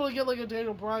gonna be able to get like a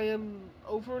Daniel Bryan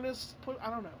overness?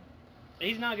 I don't know.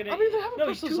 He's not gonna. I mean, they haven't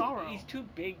pushed Cesaro. He's too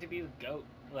big to be the GOAT.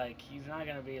 Like, he's not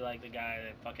gonna be like the guy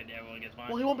that fucking everyone gets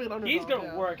behind. Well, he won't be an underdog. He's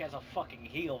gonna work as a fucking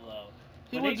heel though.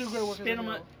 He would do great work as a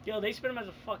heel. Yo, they spin him as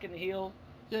a fucking heel.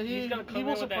 Yeah, he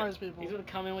will surprise people. He's gonna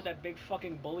come in with that big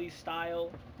fucking bully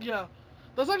style. Yeah,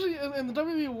 that's actually in the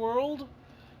WWE world.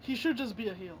 He should just be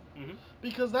a heel,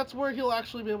 because that's where he'll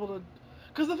actually be able to.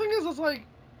 Because the thing is, it's like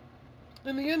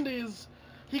in the Indies,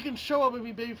 he can show up and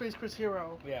be babyface Chris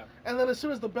Hero. Yeah. And then as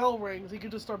soon as the bell rings, he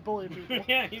can just start bullying people.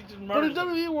 Yeah, he's just murdering. But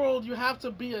in WWE world, you have to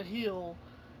be a heel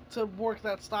to work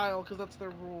that style because that's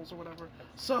their rules or whatever.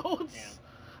 So it's. Yeah.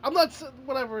 I'm not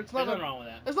whatever. It's not. There's nothing wrong with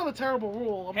that. It's not a terrible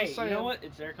rule. I'm just saying. You know what?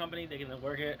 It's their company. They can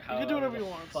work it. They can do whatever you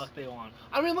want. Fuck they want.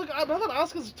 I mean, look. Now that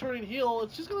Asuka's turning heel,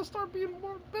 she's gonna start being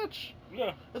more bitch.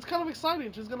 Yeah. It's kind of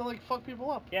exciting. She's gonna fuck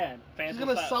people up. Yeah. Fans. She's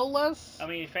gonna sell less. I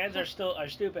mean, fans are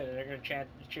stupid. And they're gonna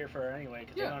cheer for her anyway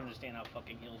because they don't understand how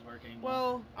fucking heels work anymore.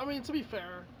 Well, I mean, to be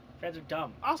fair, fans are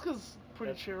dumb. Asuka's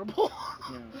pretty cheerable.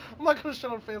 Yeah. I'm not gonna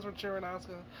shut up fans for cheering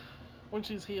Asuka when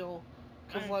she's heel,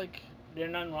 because they're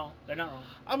not wrong. They're not wrong.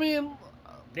 I mean.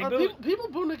 People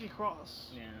boo Nikki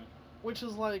Cross. Yeah. Which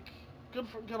is good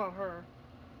on her.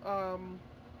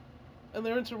 And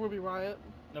they're into Ruby Riott.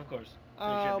 Of course.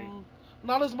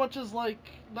 Not as much as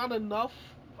not enough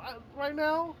right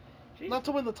now. Jeez. Not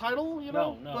to win the title, you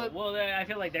know. No. But, well, I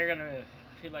feel like they're gonna.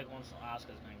 I feel like once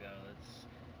Asuka's gonna go,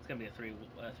 it's gonna be a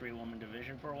three woman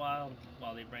division for a while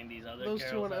they bring these other. Those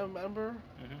two and Ember.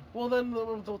 Well, then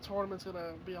the tournament's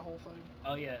gonna be a whole thing.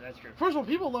 Oh yeah, that's true. First of all,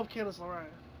 people love Candice LeRae.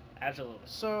 Absolutely.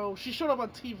 So she showed up on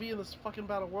TV in this fucking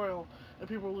Battle Royal, and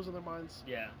people were losing their minds.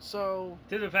 Yeah. So.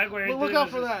 To the fact where look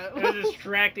out for that. It was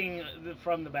distracting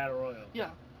from the Battle Royal. Yeah,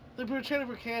 they were chanting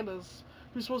for Candice,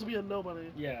 who's supposed to be a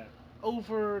nobody. Yeah.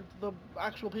 Over the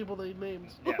actual people they named.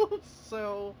 Yeah.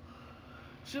 So.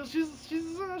 She's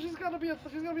gonna be a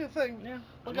thing. Yeah.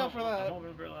 Look out for that. I'm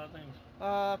hoping for a lot of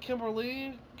things.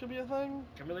 Kimberly could be a thing.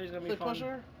 Kimberly's gonna be fun. Push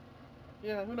her.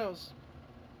 Yeah. Who knows?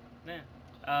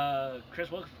 Yeah.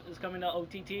 Chris Wolf is coming to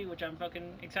OTT, which I'm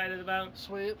fucking excited about.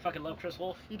 Sweet. Fucking love Chris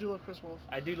Wolf. You do love Chris Wolf.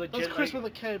 I do legit. That's Chris with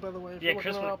a K, by the way. Yeah,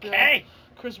 Chris with a K.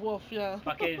 Chris Wolf, yeah.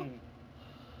 Fucking.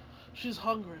 She's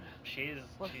hungry. She's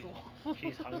hungry.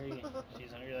 She's hungry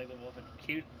like the wolf.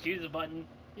 Cute as a button.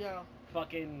 Yeah.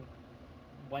 Fucking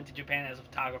went to Japan as a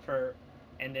photographer,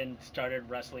 and then started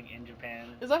wrestling in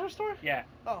Japan. Is that her story? Yeah.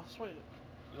 Oh, sweet.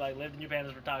 Lived in Japan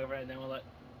as a photographer, and then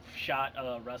shot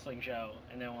a wrestling show,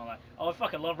 and then we're oh, I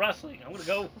fucking love wrestling. I'm gonna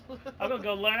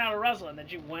go learn how to wrestle. And then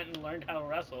she went and learned how to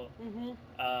wrestle.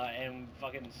 And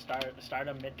fucking start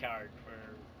a mid card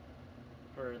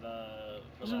for the.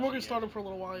 She's working stardom for a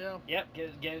little while, yeah.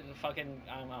 Yep, get fucking.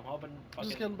 I'm hoping fucking.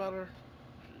 Just getting better.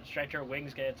 Stretch her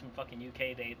wings, get some fucking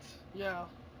UK dates. Yeah.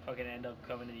 fucking end up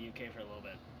coming to the UK for a little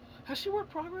bit. Has she worked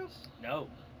Progress? No.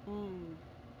 Hmm.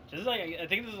 This is like, I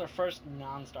think this is her first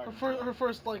non-stardom Her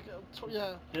first, like,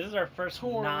 yeah. This is her first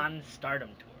tour. non-stardom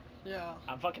tour. Yeah.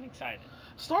 I'm fucking excited.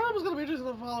 Stardom is going to be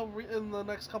interesting to follow in the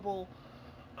next couple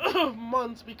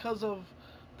months because of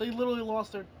they literally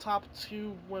lost their top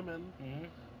 2 women. Mm-hmm.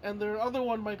 And their other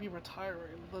one might be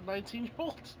retiring. The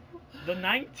 19-year-old. The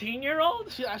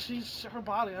 19-year-old? Yeah, she's her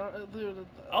body. Dude,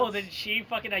 oh, did she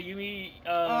fucking Ayumi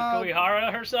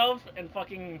Kuihara herself and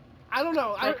fucking? I don't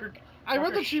know. I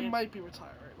read that she shit. might be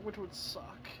retiring, which would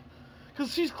suck.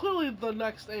 Cause she's clearly the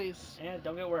next ace. Yeah,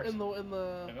 don't get worse. In the.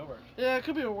 Don't get worse. Yeah, it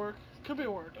could be a work. Could be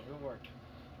a work. Don't get worked.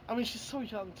 I mean, she's so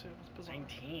young too. It's bizarre.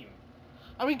 19.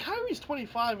 I mean, Kyrie's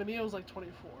 25 and Neo's like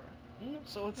 24.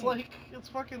 So it's like, it's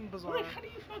fucking bizarre. Like, how do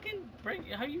you fucking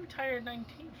how do you retire at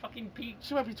 19? Fucking Pete.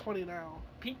 She might be 20 now.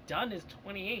 Pete Dunne is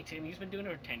 28 and he's been doing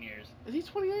it for 10 years. Is he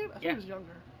 28? I thought he was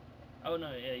younger. Oh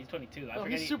no, yeah, he's 22. I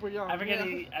forget he's super young. I forget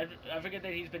I forget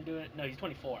that he's been doing it. No, he's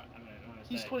 24.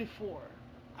 He's 24.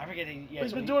 I forget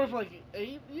he's been doing it for like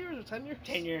 8 years or 10 years?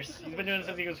 10 years. He's been doing it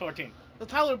since he was 14. The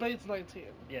Tyler Bates 19.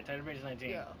 Yeah, Tyler Bates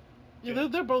 19. Yeah. Yeah,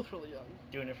 they're both really young.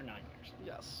 Doing it for 9 years.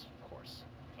 Yes, of course.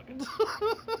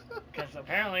 Because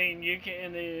apparently in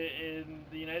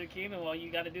the United Kingdom, all you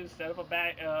got to do is set up a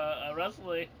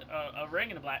ring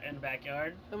in the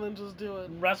backyard, and then just do it.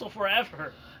 Wrestle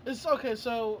forever. It's okay.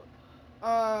 So,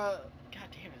 God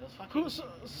damn it, those fucking.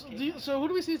 So who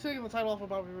do we see taking the title off of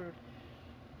Bobby Roode?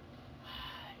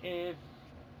 If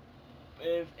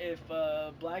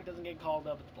Black doesn't get called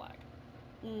up, it's Black.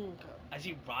 Okay. I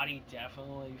see Roddy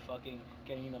definitely fucking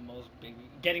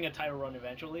getting a title run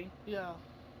eventually. Yeah.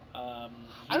 I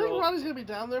think Roddy's gonna be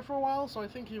down there for a while, so I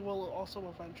think he will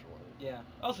also eventually. Yeah.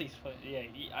 Also,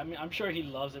 I'm sure he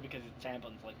loves it because it's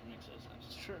Tampa's like makes so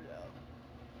sense. Sure.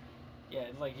 Yeah. Yeah,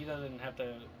 it's like he doesn't have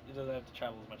to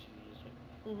travel as much as he used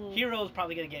to. Mm-hmm. Hero's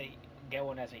probably gonna get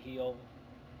one as a heel.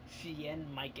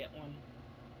 CN might get one.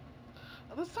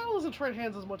 This title doesn't trade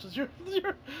hands as much as you're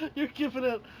giving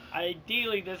it.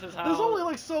 Ideally, this is how. There's only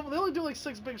like they only do like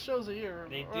 6 big shows a year.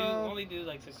 They do only do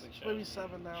like 6 big shows. Maybe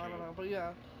 7 now. True. I don't know, but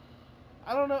yeah.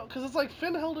 I don't know, because it's like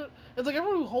Finn held it. It's like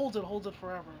everyone who holds it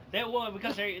forever.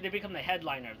 Because they become the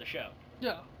headliner of the show.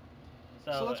 Yeah.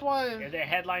 So that's why. If they're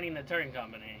headlining the touring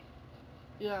company.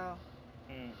 Yeah.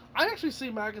 I actually see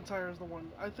McIntyre as the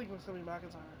one. I think it's gonna be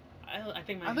McIntyre. I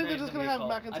think they're just gonna have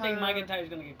McIntyre. I think McIntyre's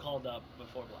gonna get called up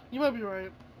before Black. You might be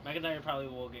right. McIntyre probably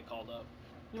will get called up.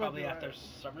 Probably after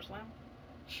SummerSlam.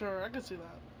 Sure, I could see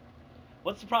that.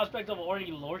 What's the prospect of Orty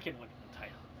Lorcan winning the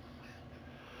title?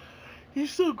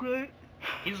 He's so great.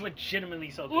 He's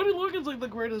legitimately so good. Orty Lorcan's like the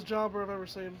greatest jobber I've ever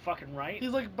seen. Fucking right. He's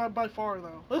like by far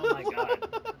though. Oh my god.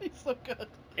 He's so good.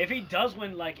 If he does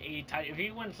win like a title, if he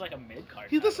wins like a mid card,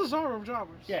 he's the Cesaro of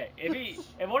jobbers. Yeah, if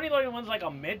Orty Lorcan wins like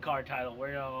a mid card title,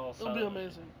 it'll be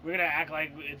amazing. We're gonna act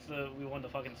like we won the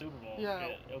fucking Super Bowl. Yeah,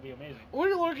 it'll be amazing.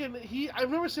 Orty Lorcan, I've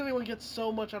never seen anyone get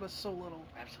so much out of so little.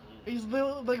 Absolutely. He's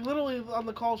like literally on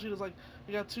the call sheet is like,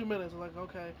 you got 2 minutes. I'm like,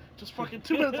 okay, just fucking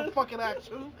 2 minutes of fucking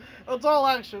action. It's all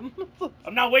action.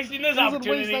 I'm not wasting this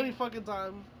opportunity. Doesn't waste any fucking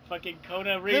time. Fucking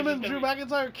Kona Reeves. Him and Drew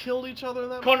McIntyre killed each other in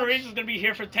that Kona match. Reeves is gonna be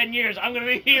here for 10 years. I'm gonna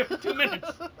be here for 2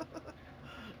 minutes.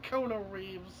 Kona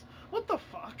Reeves. What the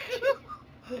fuck?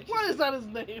 Why is that his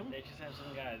name? They just have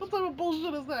some guys. What type of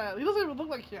bullshit is that? He doesn't even look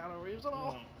like Keanu Reeves at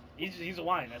all. No. He's a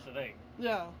wine. That's the thing.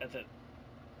 Yeah. That's it.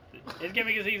 His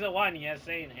gimmick is he's a wine. He has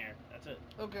Saiyan hair. That's it.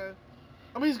 Okay.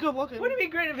 I mean, he's good looking. Wouldn't it be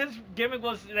great if his gimmick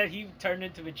was that he turned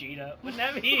into Vegeta? Wouldn't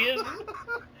that be his?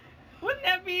 Wouldn't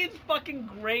that be his fucking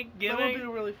great gimmick? That would be a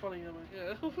really funny gimmick,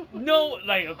 yeah. No,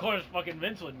 like, of course, fucking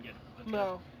Vince wouldn't get it.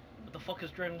 No. What the fuck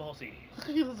is Dragon Ball Z?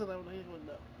 He doesn't know. He wouldn't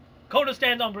know. Kona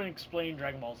stands up and explain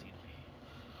Dragon Ball Z to me.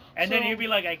 And then you'd be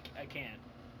like, I can't.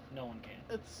 No one can.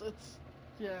 It's,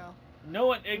 yeah. No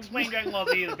one, explain Dragon Ball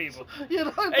Z to people. You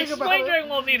know, explain Dragon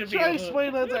Ball Z to people. Try to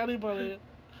explain that to anybody.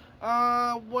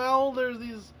 Well, there's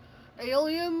these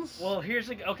aliens. Well,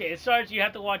 okay, it starts, you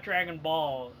have to watch Dragon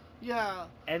Ball. Yeah.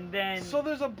 And then... So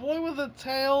there's a boy with a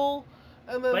tail,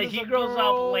 and then but he grows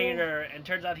up later, and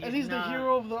turns out he's the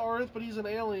hero of the Earth, but he's an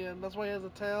alien. That's why he has a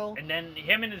tail. And then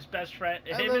him and his best friend,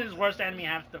 and his worst enemy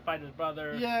have to fight his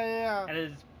brother. Yeah.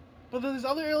 And But then these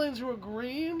other aliens who are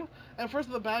green, and first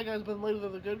they're the bad guys, but later they're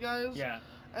the good guys. Yeah.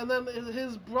 And then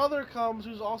his brother comes,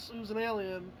 who's an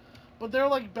alien, but they're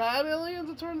like bad aliens.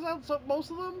 It turns out, so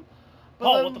most of them. But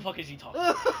Paul, what the fuck is he talking?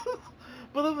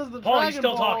 But then there's the Paul, Dragon he's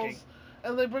still Balls, talking.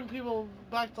 And they bring people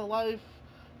back to life,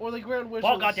 or they grant wishes.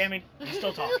 Paul, goddammit, he's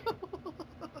still talking.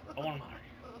 I want him out.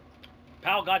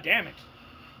 Pal, goddammit.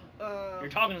 You're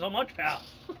talking so much, pal.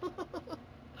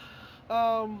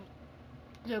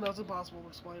 Yeah, no, it's impossible to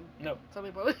explain. No. To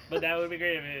anybody. But that would be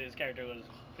great if his character was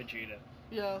Vegeta.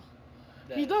 Yeah.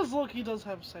 That, he does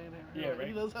have Saiyan hair. Yeah, right?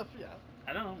 He does have, yeah.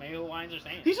 I don't know, maybe Hawaiians are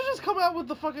Saiyan. He should just come out with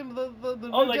the fucking, the oh,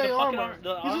 New like Day the fucking armor.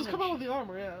 the He should just armor come out with the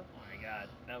armor, yeah. Oh my god,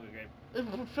 that would be great. It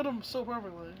would fit him so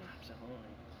perfectly.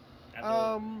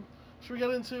 Absolutely. Should we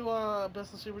get into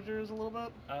Best of Super Juniors a little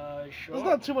bit? Sure. There's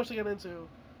not too much to get into.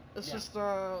 It's just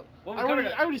well, I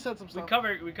already said some stuff.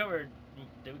 We covered.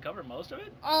 Did we cover most of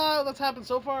it? That's happened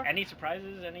so far. Any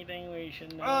surprises? Anything we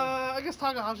should know? I guess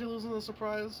Takahashi losing the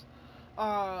surprise.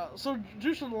 So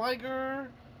Jushin Liger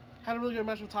had a really good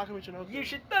match with Taka Michinoku.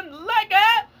 Jushin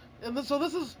Liger. And so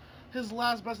this is his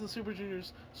last Best of the Super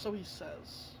Juniors, so he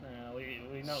says.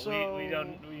 We know so, we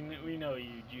know you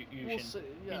we'll Jushin. see,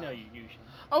 yeah. We know you Jushin.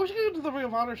 Oh, we should get into the Ring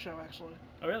of Honor show actually.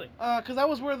 Oh really? Because that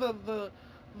was where the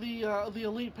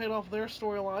Elite paid off their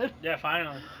storyline. Yeah,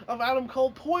 finally. Of Adam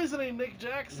Cole poisoning Nick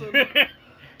Jackson.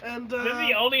 And this is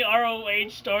the only ROH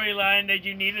storyline that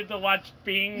you needed to watch.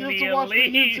 Being you have the to watch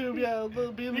Elite. YouTube, yeah,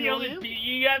 being the Elite.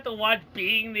 You have to watch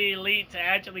Being the Elite to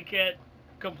actually get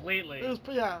completely. It was,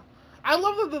 yeah. I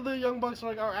love that the Young Bucks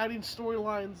are adding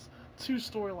storylines to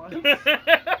storylines.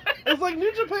 It's like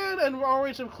New Japan and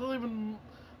ROH have clearly been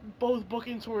both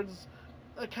booking towards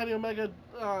Kenny Omega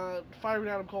firing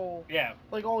Adam Cole. Yeah.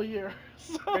 Like all year.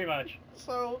 So, pretty much.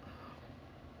 So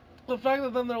the fact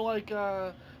that then they're like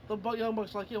the Young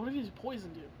Bucks are like, yeah, what if he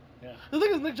poisoned you? Yeah. The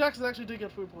thing is, Nick Jackson actually did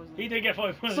get food poisoning. He did get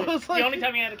food poisoning. So it's like, the only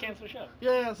time he had to cancel the show.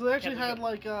 Yeah. So they actually had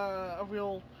like a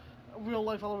real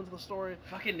life element to the story.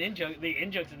 Fucking the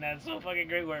in-jokes in that is so fucking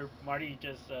great. Where Marty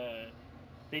just the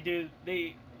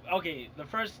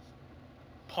first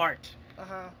part.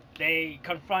 They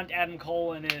confront Adam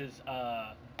Cole in his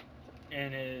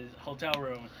hotel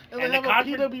room. And they have a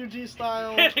PWG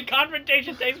style. The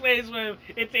confrontation takes place with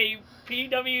it's a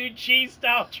PWG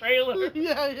style trailer.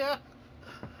 Yeah.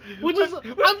 Which is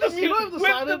I've decided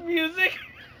with the music.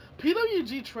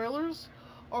 PWG trailers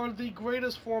are the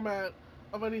greatest format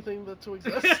of anything to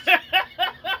exist.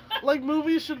 Like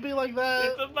movies should be like that.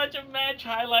 It's a bunch of match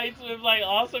highlights with like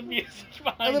awesome music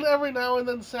behind. And then every now and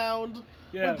then sound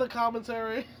with the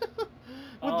commentary, with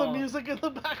the music in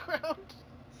the background.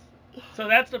 So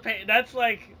that's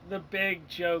like the big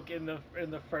joke in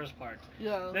the first part.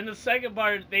 Yeah. Then the second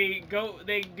part they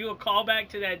do a callback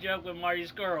to that joke with Marty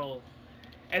Scurll,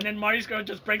 and then Marty Scurll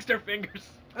just breaks their fingers.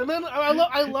 And then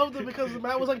I loved it because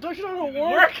Matt was like, "Don't you know how to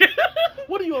work?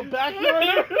 What are you, a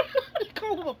backyarder?" He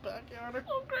called him a backyarder.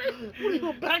 Oh great! What are you,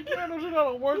 a backyarder? Don't you know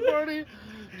how to work, Marty?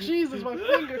 Jesus, my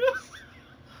fingers.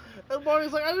 And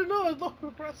Marty's like, "I didn't know. I thought we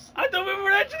were wrestling. I thought we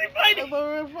were actually fighting. I thought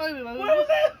we were fighting. What was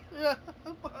that? Yeah.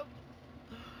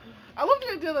 I love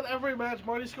the idea that every match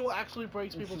Marty Scurll actually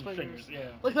breaks people's fingers. Yeah.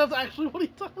 Like that's actually what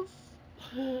he does.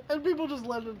 And people just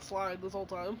let it slide this whole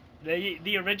time.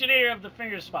 The originator of the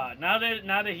finger spot. Now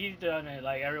that he's done it,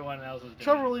 like everyone else is doing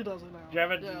Trevor Lee does it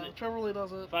now. Trevor Lee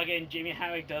does it. Fucking Jimmy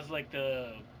Havoc does like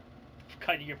the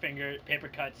cutting your finger, paper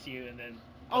cuts you, and then.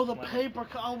 Oh, the paper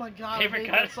cut. Oh my god, paper I hate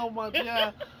cut. that so much.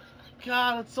 Yeah.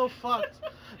 God, it's so fucked.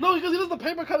 No, because he does the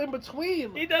paper cut in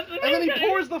between. He does the and then he cut.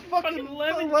 pours the fucking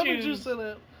lemon juice in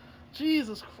it.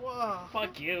 Jesus Christ.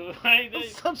 Fuck you.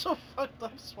 That's such a fucked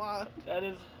up spot. That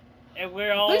is. And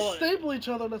we're all. They staple each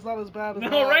other and it's not as bad as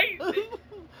that. No, right?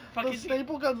 The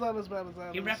staple gun's not as bad as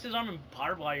that. He wrapped his arm in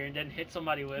barbed wire and then hit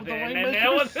somebody with it. And then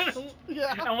it wasn't,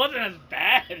 yeah. It wasn't as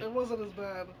bad. It wasn't as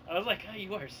bad. I was like, oh,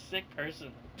 you are a sick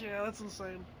person. Yeah, that's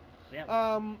insane.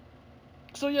 Yeah.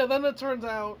 So yeah, then it turns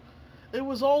out it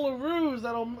was all a ruse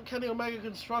that Kenny Omega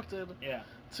constructed. Yeah.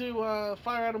 To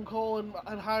fire Adam Cole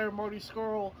and hire Marty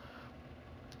Scurll.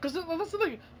 Because that's the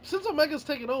thing. Since Omega's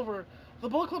taken over, the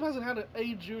Bullet Club hasn't had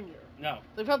a junior. No.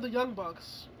 They've had the Young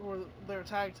Bucks, or their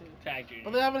tag team. Tag junior.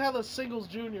 But they haven't had the singles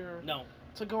junior. No.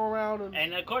 To go around and.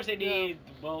 And of course they need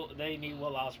Will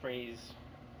Ospreay's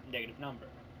negative number.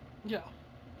 Yeah.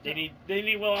 They need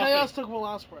Will Ospreay. Chaos took Will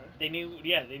Ospreay. They need.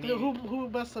 Who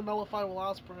best to nullify Will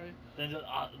Ospreay?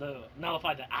 The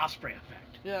nullify the Ospreay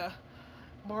effect. Yeah.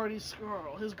 Marty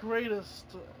Scurll, his greatest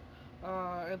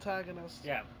antagonist.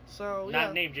 Yeah. So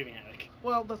not named Jimmy Havoc.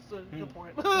 Well, that's a good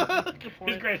point. Good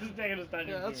point. His greatest antagonist.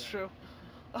 Yeah, that's true.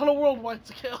 On a worldwide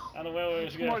scale. On a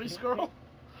worldwide scale. Marty Scurll.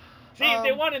 See, if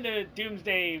they wanted the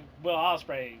Doomsday Will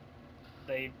Ospreay,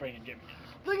 they bring in Jimmy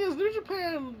Havoc. Thing is, New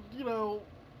Japan, they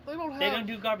don't have. They don't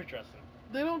do garbage wrestling.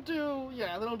 They don't do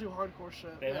hardcore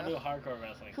shit. They don't do hardcore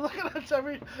wrestling. Look at that,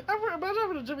 imagine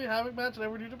having a Jimmy Havoc match in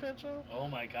every New Japan show. Oh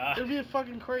my god. It'd be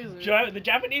fucking crazy. The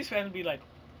Japanese fans would be like,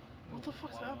 what the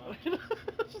fuck's happening?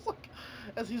 It's just like,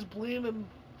 as he's bleeding and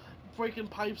breaking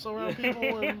pipes around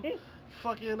people and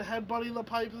fucking headbutting the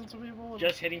pipes into people. And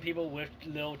just hitting people with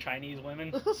little Chinese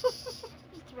women.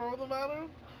 Throw them at him.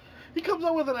 He comes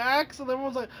out with an axe, and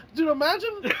everyone's like, dude,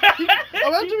 imagine me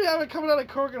having coming out of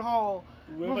Korakuen Hall,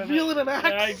 revealing an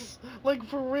axe, like,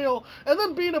 for real, and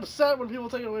then being upset when people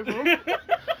take it away from him.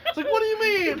 It's like, what do you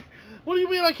mean? What do you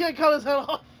mean I can't cut his head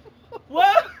off?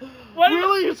 What?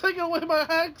 Really? You're taking away my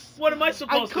axe? What am I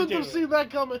supposed to do? I couldn't have seen that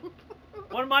coming.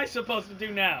 What am I supposed to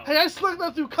do now? Hey, I snuck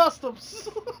that through customs.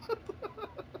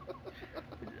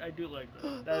 I do like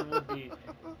that. That would be...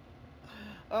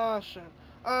 Oh, shit.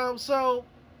 So...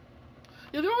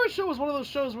 Yeah, the Overwatch show was one of those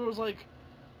shows where it was like...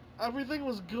 Everything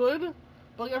was good,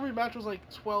 but like, every match was like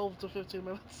 12 to 15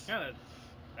 minutes. Yeah, that's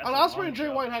and Osprey and Jay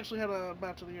White actually had a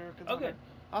match of the year. Okay.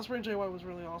 Osprey and Jay White was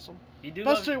really awesome. You do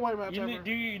Best Jay White match ever.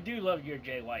 You do love your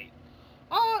Jay White.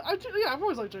 I do, yeah, I've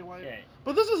always liked Jay White. Yeah.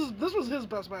 But this was his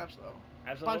best match though.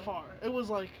 Absolutely. By far. It was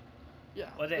like, yeah.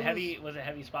 Was it heavy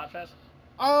spot fest?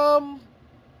 I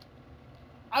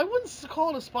wouldn't call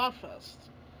it a spot fest.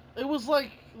 It was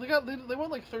like they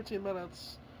went like 13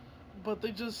 minutes, but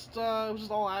they just it was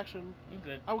just all action.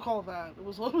 Good. I would call it that. It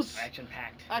was action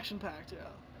packed. Action packed, yeah.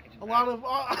 A lot of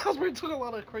Osprey took a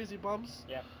lot of crazy bumps.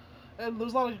 Yeah. And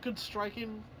there's a lot of good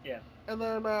striking. Yeah. And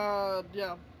then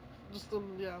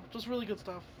just really good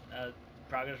stuff.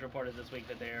 Progress reported this week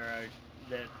that they're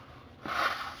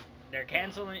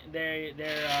canceling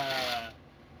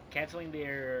canceling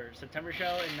their September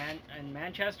show in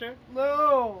Manchester.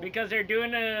 No. Because they're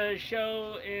doing a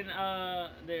show in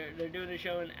they're doing a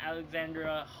show in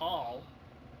Alexandra Hall.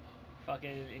 Fucking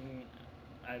in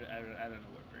I don't know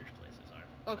where British places are.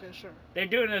 Okay, sure. They're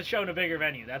doing a show in a bigger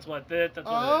venue. That's what it is.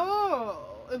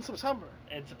 In September.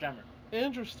 In September.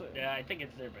 Interesting. Yeah, I think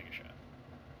it's their biggest show.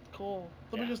 Cool.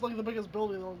 The biggest building. The biggest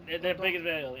building.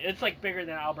 It's like bigger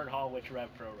than Albert Hall, which Rev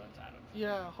Pro runs out of.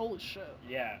 Yeah. Holy shit.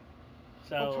 Yeah.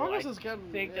 So Progress is getting.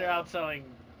 I think they're outselling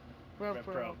Rev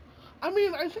Pro. I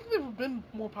mean, I think they've been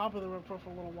more popular than Rev Pro for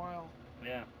a little while.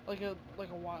 Yeah. Like a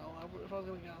while, if I was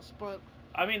gonna guess, but.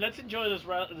 I mean, let's enjoy this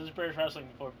British wrestling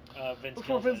before Vince.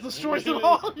 Before Vince destroys it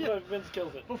all. Yeah. Vince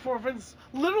kills it. Before Vince,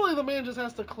 literally, the man just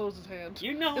has to close his hand.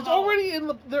 You know. It's already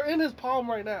they're in his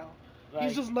palm right now. Like,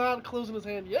 he's just not closing his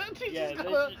hand yet. He's just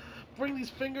gotta bring these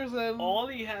fingers in. All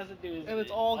he has to do is. And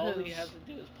it's all his. All he has to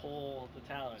do is pull the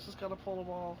talent. He's just gotta pull them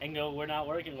all. And go, we're not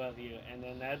working with you, and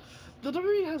then that's. The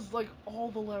WWE has like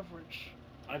all the leverage.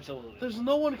 Absolutely. There's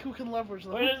no one who can leverage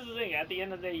them. But here's the thing: at the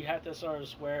end of the day, you have to sort of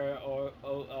swear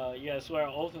swear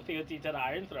oath of fealty to the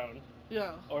Iron Throne.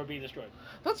 Yeah. Or be destroyed.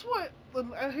 That's why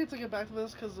I hate to get back to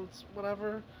this because it's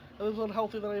whatever. And it was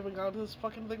unhealthy that I even got into this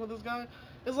fucking thing with this guy.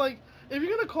 It's like if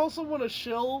you're gonna call someone a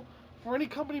shill for any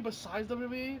company besides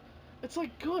WWE, it's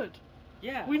like good.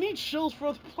 Yeah. We need shills for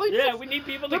other places. Yeah, we need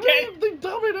people to They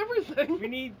dominate everything. We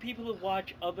need people to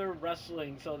watch other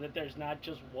wrestling so that there's not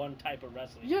just one type of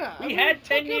wrestling. Yeah. We had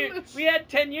 10 years. We had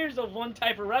 10 years of one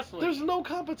type of wrestling. There's no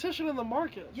competition in the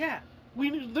market. Yeah.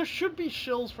 There should be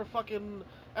shills for fucking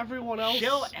everyone else.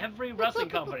 Shill every wrestling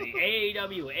company.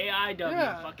 AAW,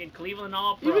 AIW, fucking Cleveland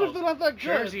All-Pro. Even if they're not that good.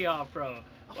 Jersey All-Pro.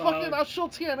 Fucking, I'll shill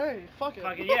TNA. Fuck it.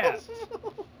 Fucking, yeah.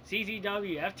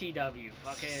 CZW, FTW,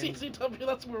 fucking... CZW,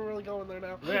 that's where we're really going there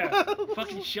now. Yeah.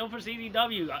 Fucking shill for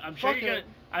CZW.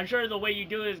 I'm sure the way you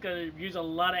do it is gonna use a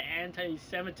lot of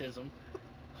anti-Semitism.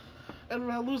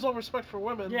 And lose all respect for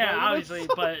women. Yeah, obviously,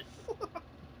 but...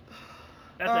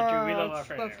 That's not true. We love our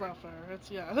friend. That's not fair.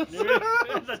 That's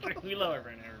not true. We love our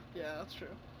friend. Yeah, that's true.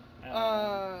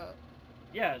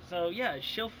 Yeah, so yeah,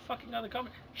 shill fucking other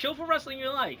company. Shill for wrestling you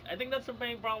like. I think that's the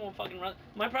main problem with fucking wrestling.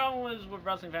 My problem is with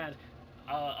wrestling fans,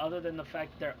 other than the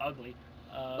fact they're ugly.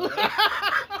 Wow.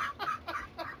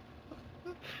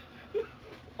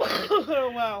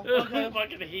 Okay.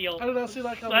 Fucking heel. I did not see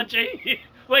that coming.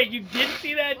 Wait, you did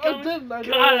see that coming? I didn't.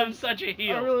 God, I'm such a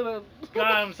heel. I really didn't. God,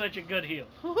 I'm such a good heel.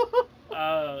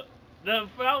 The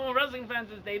problem with wrestling fans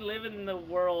is they live in the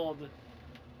world.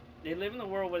 They live in the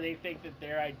world where they think that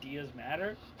their ideas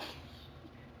matter,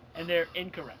 and they're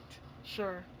incorrect.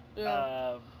 Sure.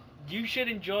 Yeah. You should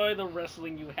enjoy the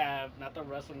wrestling you have, not the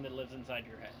wrestling that lives inside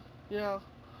your head. Yeah.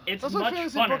 It's That's much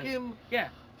fantasy funner. Booking, yeah.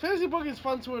 Fantasy booking is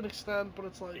fun to an extent, but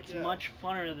it's like it's much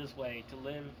funner this way to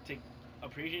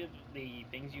appreciate the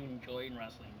things you enjoy in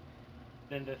wrestling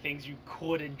than the things you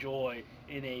could enjoy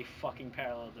in a fucking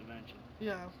parallel dimension.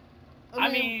 Yeah. I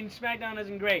mean, SmackDown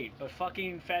isn't great, but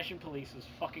fucking Fashion Police is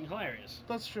fucking hilarious.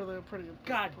 That's true, they're pretty.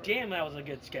 God damn, that was a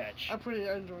good sketch. I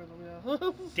enjoy them, yeah.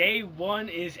 Day one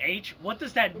is H? What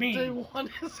does that mean? Day one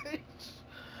is H.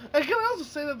 And can I also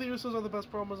say that the Usos are the best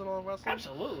promos in all of wrestling?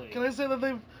 Absolutely. Can I say that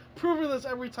they've proven this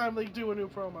every time they do a new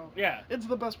promo? Yeah. It's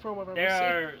the best promo I've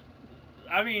ever seen.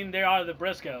 I mean, they are the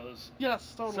Briscoes.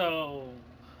 Yes, totally. So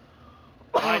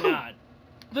why not?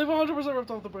 They've 100%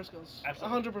 ripped off the Briscoes.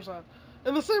 Absolutely. 100%.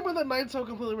 In the same way that Naito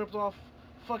completely ripped off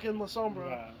fucking La Sombra.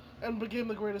 Yeah. And became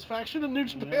the greatest faction in New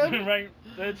Japan. Right,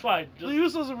 it's fine. The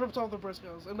Usos have ripped off the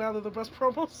Briscoes, and now they're the best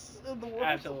promos in the world.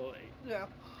 Absolutely. Yeah.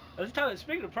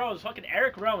 Speaking of promos, fucking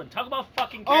Eric Rowan. Talk about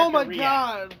fucking character Oh my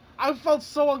rehab. God. I felt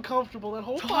so uncomfortable that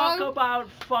whole time. Talk about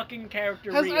fucking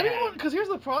character Has rehab. anyone... Because here's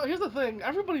the thing.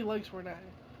 Everybody likes Renee.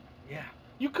 Yeah.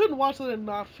 You couldn't watch that and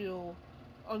not feel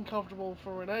uncomfortable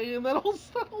for Renee in that whole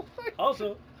thing.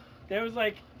 Also, there was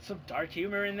like some dark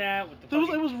humor in that. With the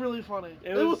it was really funny.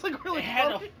 It was like really funny. It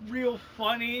had a real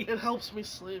funny. It helps me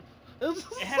sleep. It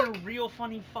had a real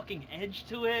funny fucking edge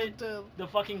to it. It did. The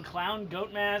fucking clown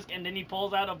goat mask, and then he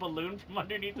pulls out a balloon from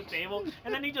underneath the table,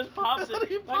 and then he just pops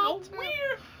it.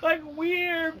 Like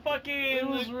weird fucking. It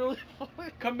was really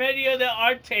funny. Commedia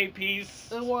dell'arte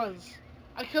piece. It was.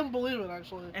 I couldn't believe it,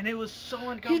 actually. And it was so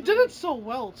uncomfortable. He did it so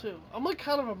well, too. I'm, like,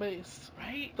 kind of amazed.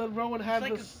 Right? That Rowan had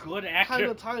like this a good actor. kind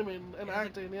of timing and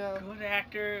acting, yeah. Good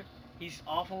actor. He's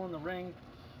awful in the ring,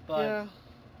 but...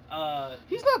 Yeah.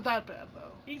 He's not that bad,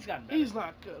 though. He's gotten better. He's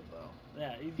not good, though.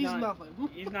 Yeah, he's nothing.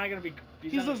 He's not gonna be...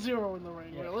 He's a zero in the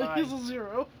ring, really. Fine. He's a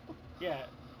zero. Yeah.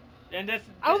 And that's...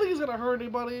 I don't think he's gonna hurt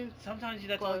anybody. Sometimes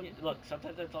that's all you... Look,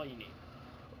 sometimes that's all you need.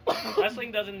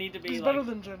 Wrestling doesn't need to be He's better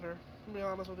than Jinder, to be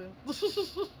honest with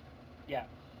you. Yeah.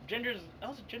 Jinder's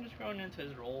growing into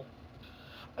his role.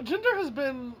 Jinder has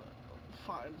been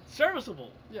fine.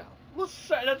 Serviceable. Yeah.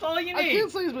 That's all you need. I can't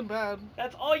say he's been bad.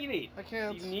 That's all you need. I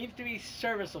can't. He needs to be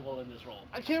serviceable in this role.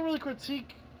 I can't really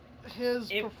critique his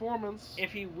performance.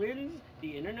 If he wins,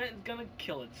 the internet is gonna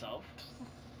kill itself.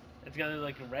 It's gonna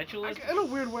like retulous. In a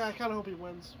weird way, I kind of hope he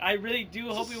wins. I really do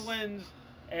hope he wins,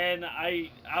 and I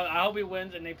hope he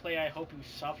wins, and they play "I Hope You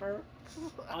Suffer"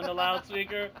 on the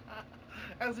loudspeaker.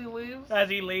 As he leaves? As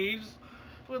he leaves.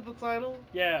 With the title?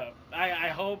 Yeah, I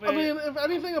hope it... I mean, if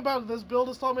anything about this build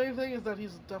has taught me anything, is that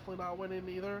he's definitely not winning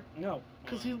either. No.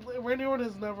 Because Randy Orton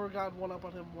has never got one up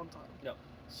on him one time. No.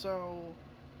 So...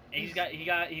 He's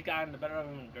gotten the better of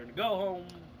him during the go home.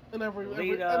 In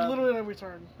literally in every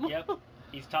turn. Yep.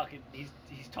 He's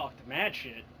talked mad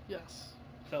shit. Yes.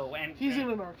 So, and... He's in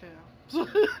an RKO. So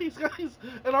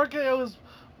an RKO is...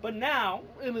 But now...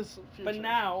 In his future. But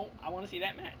now, I want to see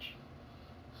that match.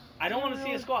 I don't want to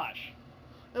see a squash.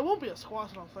 It won't be a squash,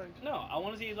 I don't think. No, I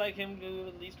want to see like him do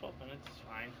at least 12 minutes. It's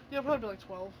fine. Yeah, probably like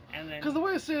 12. And then because the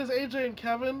way I see it is AJ and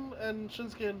Kevin and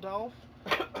Shinsuke and Dolph.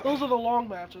 Those are the long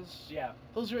matches. Yeah.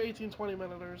 Those are your 18, 20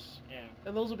 minuters. Yeah.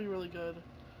 And those will be really good.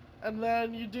 And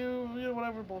then you do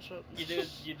whatever bullshit. You do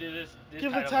this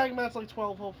Give the tag match like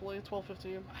 12, hopefully 12,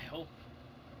 15. I hope.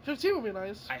 15 would be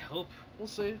nice. I hope. We'll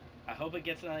see. I hope it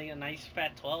gets a nice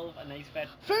fat 12, a nice fat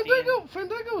 15.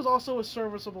 Fandango is also a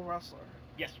serviceable wrestler.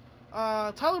 Yes.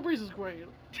 Tyler Breeze is great,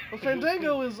 but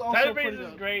Fandango is also pretty good. Tyler Breeze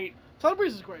is great. Tyler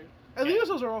Breeze is great, and the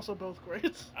Usos are also both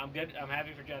great. I'm good. I'm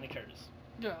happy for Johnny Curtis.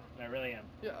 Yeah. I really am.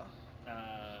 Yeah.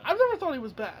 I've never thought he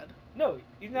was bad. No,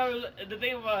 he's never. The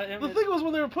thing about him. The thing was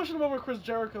when they were pushing him over Chris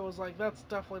Jericho, was like that's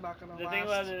definitely not gonna last. The thing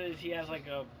about it is he has like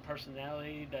a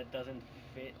personality that doesn't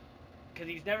fit, because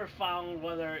he's never found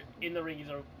whether in the ring he's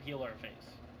a heel or a face.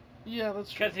 Yeah,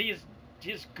 that's true. Because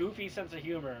his goofy sense of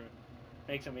humor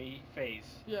makes him a face.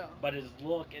 Yeah. But his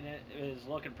look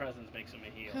and presence makes him a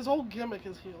heel. His whole gimmick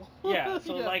is heel. Yeah.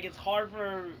 So like it's hard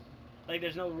for, like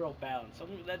there's no real balance.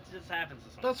 That just happens to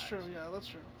some That's guys. true. Yeah, that's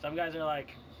true. Some guys are like.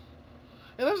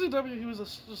 In FCW, he was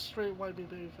a straight white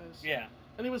baby face. Yeah.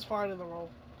 And he was fine in the role.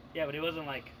 Yeah, but he wasn't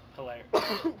like hilarious.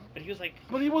 But he was like.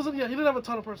 But he wasn't. Yeah, he didn't have a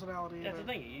ton of personality. That's either.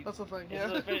 the thing. That's the thing. Yeah.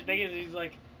 The thing is, he's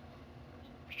like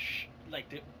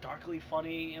darkly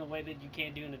funny in a way that you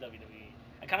can't do in the WWE.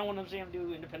 I kind of want to see him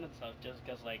do independent stuff, just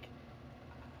because like,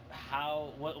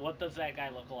 what does that guy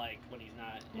look like when he's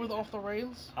not with Off the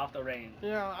Reins? Off the Reins.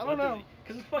 Yeah, I don't know.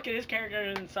 Because his character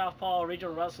in Southpaw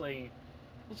Regional Wrestling.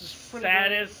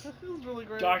 Saddest, really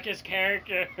great. Darkest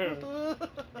character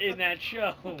in that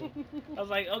show. I was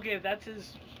like, okay, if that's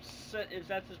his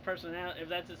personality, if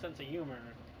that's his sense of humor,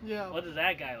 yeah. What does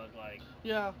that guy look like?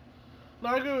 Yeah, no,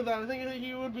 I agree with that. I think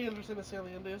he would be interesting to see on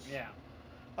the Indies. Yeah.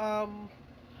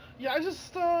 Yeah, I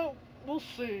just we'll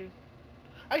see.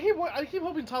 I keep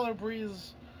hoping Tyler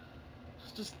Breeze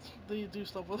just they do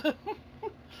stuff with him.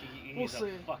 We'll see.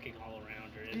 A fucking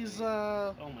all-arounder. He's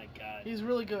oh my god. He's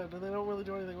really good, and they don't really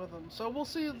do anything with him. So we'll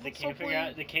see. They can't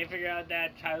figure out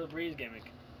that Tyler Breeze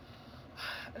gimmick.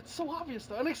 It's so obvious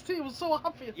though. NXT was so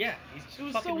obvious. Yeah, it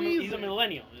was so easy. He's a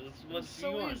millennial. It's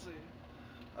so easy.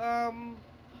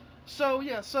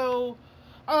 So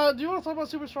Do you want to talk about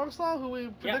Super Strong Style?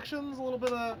 Predictions, a little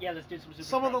bit of... Yeah, let's do some Super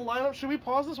Some Strong. of the lineup. Should we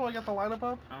pause this while I get the lineup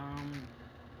up?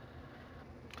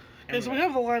 Okay, so we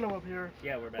have the lineup up here.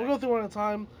 Yeah, we're back. We'll go through one at a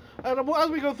time. And as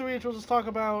we go through each, we'll just talk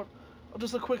about...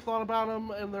 Just a quick thought about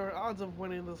them and their odds of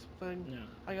winning this thing, Yeah.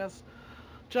 I guess.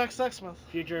 Jack Sexsmith.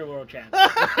 Future world champion.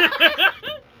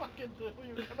 Fucking dude,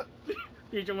 you gonna...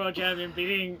 Future world champion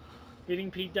beating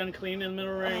Pete Dunne clean in the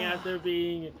middle ring after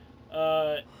being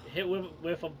hit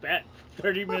with a bat for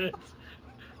 30 minutes.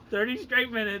 30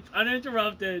 straight minutes,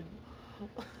 uninterrupted.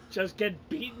 Just get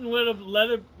beaten with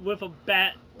a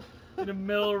bat in the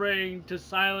middle ring to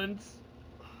silence.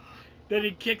 Then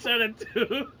he kicks out at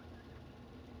 2.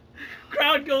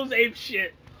 Crowd goes ape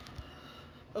shit.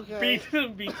 Okay.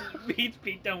 Beats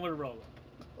Pete Dunne with a roll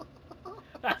up.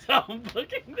 That's how I'm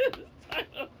booking this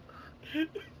title.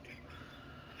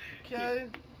 Okay.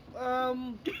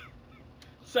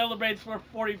 Celebrates for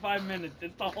 45 minutes.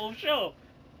 It's the whole show.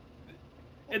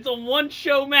 It's a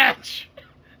one-show match.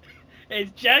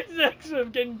 It's Jack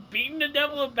Sexsmith getting beaten to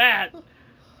death with a bat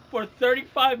for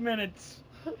 35 minutes.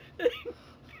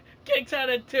 Kicks out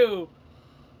at 2.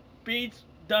 Beats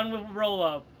Dunne with a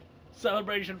roll-up.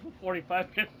 Celebration for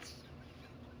 45 minutes.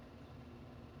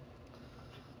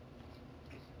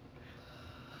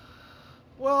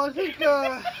 Well, I think,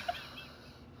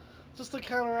 just to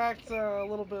counteract a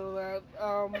little bit of that,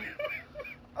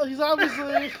 he's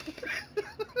obviously...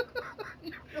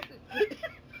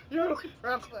 You're really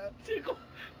proud of that.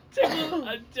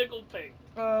 I'm tickled pink.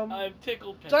 I'm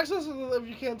tickled pink. Jack Sexsmith, if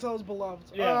you can't tell, is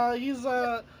beloved. Yeah. He's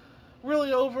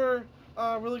really over,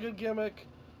 really good gimmick.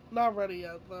 Not ready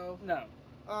yet, though. No.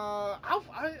 I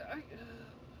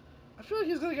feel like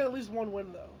he's gonna get at least one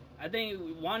win, though. I think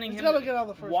wanting He's him gotta get out of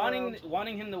the first round.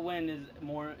 Wanting him to win is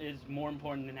more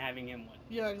important than having him win.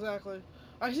 Yeah, exactly.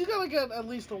 He's gotta get at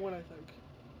least a win, I think.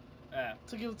 Yeah.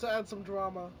 To add some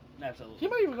drama. Absolutely. He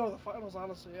might even go to the finals,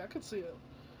 honestly. I could see it.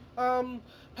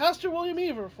 Pastor William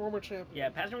Ever, former champion. Yeah,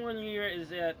 Pastor William Ever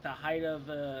is at the height of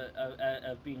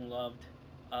being loved.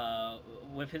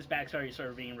 With his backstory sort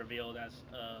of being revealed as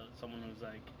someone who's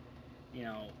like,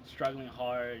 struggling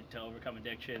hard to overcome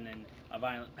addiction and a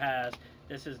violent past.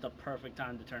 This is the perfect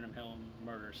time to turn him heel and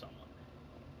murder someone.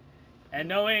 And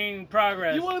knowing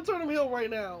progress... You want to turn him heel right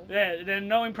now. Yeah, then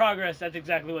knowing progress, that's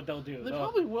exactly what they'll do. They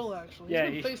probably will, actually. Yeah,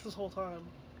 He's been faced this whole time.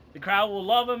 The crowd will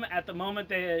love him. At the moment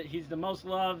he's the most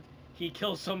loved, he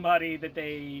kills somebody that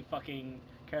they fucking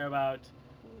care about.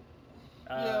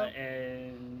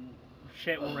 And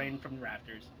shit will rain from the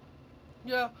rafters.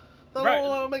 Yeah, that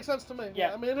will make sense to me.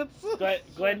 Yeah, I mean, it's...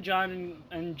 Glenn, John,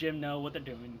 and Jim know what they're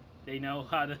doing. They know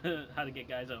how to get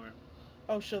guys over.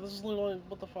 Oh shit, this is literally...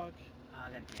 What the fuck? Oh,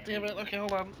 damn it. Okay,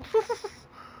 hold on.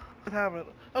 I have it.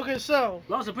 Okay, so...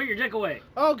 Lawson, put your dick away.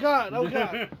 Oh god, oh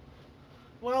god.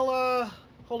 Well,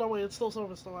 hold on, wait, it's some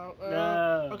of it's still out.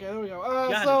 No. Okay, there we go.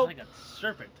 God, so... it's like a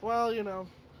serpent. Well,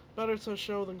 better to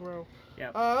show than grow.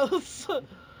 Yeah.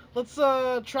 Let's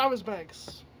Travis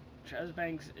Banks. Travis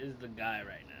Banks is the guy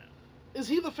right now. Is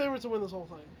he the favorite to win this whole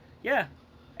thing? Yeah.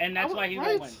 And that's why he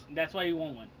won't win. That's why he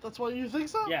won't win. That's why you think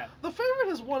so? Yeah. The favorite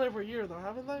has won every year, though,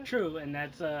 haven't they? True, and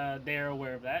that's they're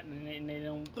aware of that, and they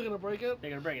don't. They're gonna break it.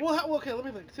 They're gonna break it. Well, okay, let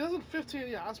me think. 2015,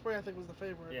 yeah, Ospreay I think was the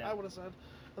favorite. Yeah. I would have said.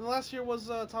 And the last year was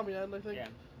Tommy End, I think. Yeah.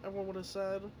 Everyone would have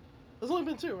said. There's only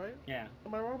been 2, right? Yeah.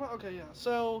 Am I wrong about? Okay, yeah.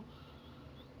 So,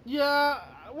 yeah.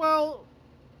 Well,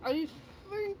 I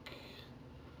think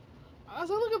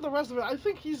as I look at the rest of it, I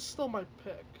think he's still my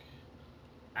pick.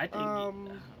 I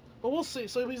think. But we'll see.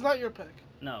 So he's not your pick.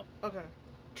 No. Okay.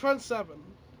 Trent Seven.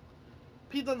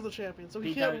 Pete Dunne's the champion, so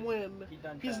he can't win.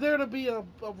 He's there to be a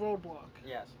roadblock.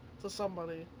 Yes. To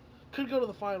somebody. Could go to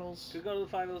the finals. Could go to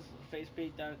the finals, face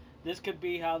Pete Dunne. This could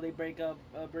be how they break up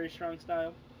British Strong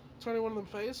Style. Turning one of them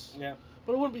face? Yeah.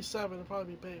 But it wouldn't be 7, it'd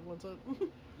probably be Payne, wouldn't it?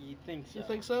 You think so? You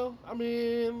think so? I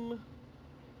mean...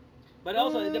 But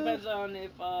also, it depends on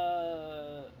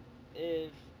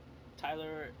if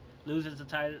Tyler loses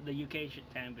the UK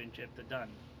championship to Dunne.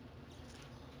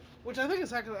 Which I think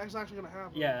is actually going to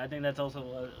happen. Yeah, I think that's also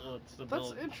what's the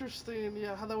build. That's interesting,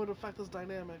 yeah, how that would affect this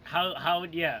dynamic. How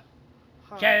would, yeah.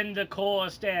 Huh. Can the core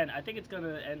stand? I think it's going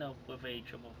to end up with a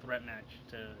triple threat match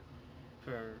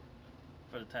for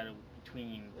the title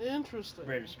between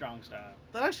British Strong Style.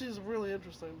 That actually is really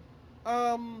interesting.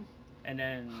 And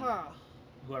then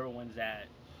whoever wins that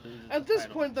loses at this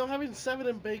point, though, having Seven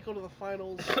and Bate go to the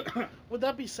finals, would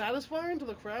that be satisfying to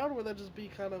the crowd, or would that just be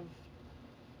kind of...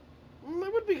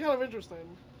 It would be kind of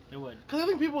interesting. It would. Because I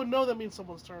think people would know that means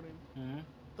someone's turning. Mm-hmm.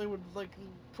 They would, like,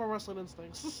 pro wrestling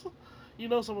instincts. You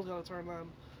know someone's going to turn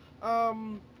then.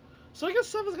 So I guess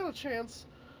Seven's got a chance.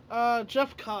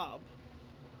 Jeff Cobb.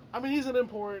 I mean, he's an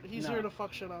import. He's here to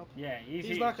fuck shit up. Yeah,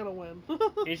 he's not gonna win.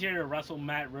 He's here to wrestle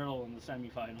Matt Riddle in the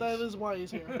semifinals. That is why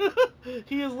he's here.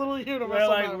 He is literally here to wrestle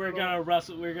Matt Riddle. We're gonna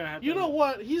wrestle. We're gonna have. You know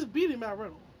what? He's beating Matt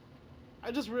Riddle.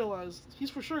 I just realized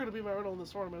he's for sure gonna beat Matt Riddle in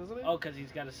this tournament, isn't he? Oh, because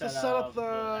he's got to set up the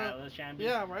Atlas champion.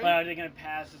 Yeah, right. But are they gonna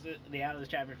pass the Atlas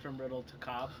champion from Riddle to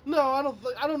Cobb? No, I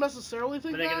don't necessarily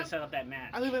think. But they're gonna set up that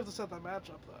match. I think they have to set that match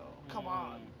up though. Come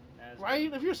on. Right?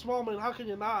 True. If you're small man, how can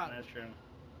you not? That's true.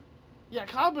 Yeah,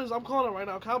 Cobb is. I'm calling it right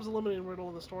now. Cobb's eliminating Riddle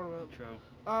in this tournament.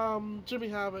 True. Jimmy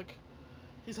Havoc.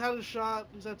 He's had his shot.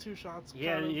 He's had 2 shots.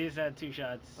 Yeah, he's had 2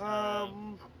 shots.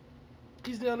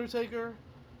 He's the Undertaker.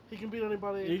 He can beat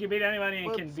anybody. He can beat anybody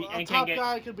and can beat. A top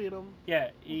guy can beat him. Yeah,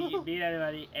 he can beat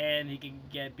anybody and he can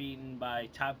get beaten by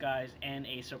top guys and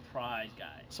a surprise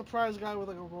guy. Surprise guy with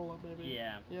like a roll up maybe.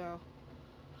 Yeah. Yeah.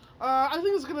 I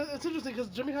think it's interesting because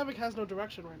Jimmy Havoc has no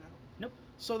direction right now. Nope.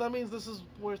 So that means this is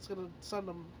where it's gonna send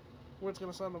him.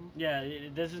 Yeah,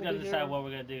 this is gonna decide what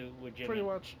we're gonna do with Jimmy. Pretty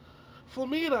much.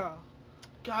 Flamita.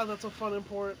 God, that's a fun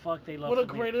import. Fuck, they love What Flamita. A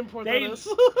great import that is.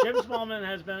 Jim Smallman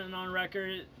has been on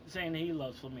record saying he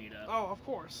loves Flamita. Oh, of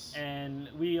course. And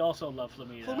we also love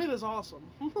Flamita. Flamita's awesome.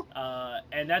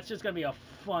 And that's just gonna be a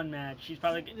fun match. He's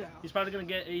probably gonna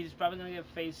get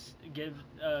face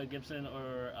Gibson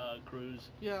or Cruz.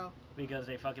 Yeah. Because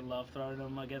they fucking love throwing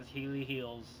him against Healy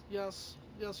heels. Yes,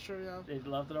 true, yeah. They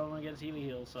love throwing him against Healy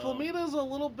heels. So Flamita's a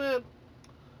little bit.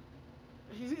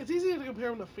 It's easy to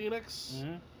compare him to Phoenix.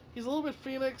 Mm-hmm. He's a little bit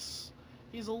Phoenix.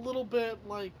 He's a little bit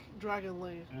like Dragon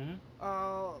Lee.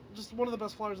 Mm-hmm. Just one of the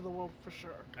best flyers in the world for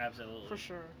sure. Absolutely. For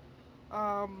sure.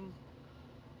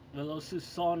 The little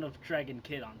son of Dragon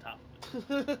Kid on top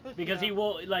of it. Because he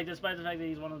will, like, despite the fact that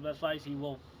he's one of the best flyers, he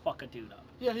will fuck a dude up.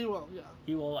 Yeah, he will. Yeah.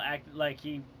 He will act like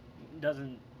he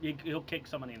doesn't. He'll kick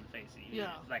somebody in the face.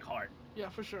 Like hard. Yeah,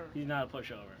 for sure. He's not a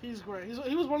pushover. He's great.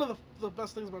 He was one of the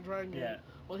best things about Dragon Gate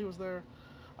while he was there.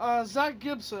 Zach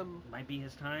Gibson. Might be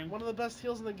his time. One of the best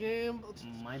heels in the game.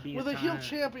 Might be his time. With a heel time.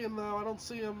 champion, though, I don't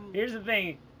see him. Here's the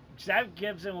thing. Zach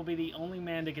Gibson will be the only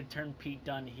man that can turn Pete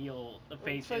Dunne heel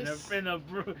face in a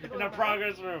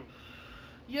progress room.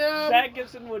 Yeah. Zach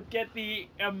Gibson would get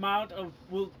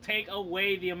will take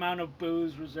away the amount of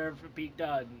booze reserved for Pete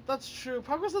Dunne. That's true.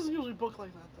 Progress doesn't usually book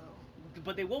like that, though.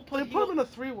 But they will put him in a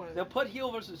 3-way. They'll put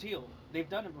heel versus heel. They've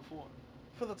done it before.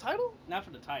 For the title? Not for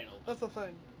the title. That's the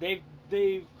thing.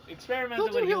 They've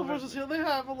experimented with heel versus heel. They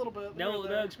have a little bit. They'll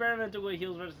experiment with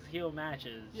heels versus heel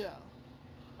matches. Yeah.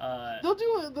 They'll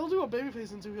do a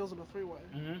babyface and 2 heels in a 3-way.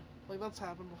 Mm-hmm. Like that's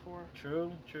happened before.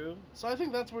 True. So I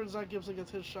think that's where Zach Gibson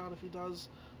gets his shot if he does.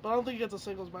 But I don't think he gets a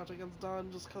singles match against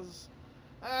Dunne just because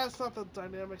it's not the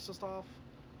dynamics just off.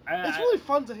 It's really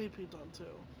fun to hate Pete Dunne too.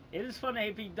 It is fun to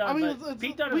hate Pete Dunne. I mean, but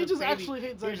Pete Dunne we just actually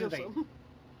hate Zach Gibson.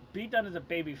 Pete Dunne as a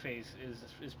babyface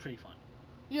is pretty fun.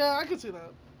 Yeah, I could see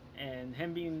that. And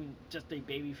him being just a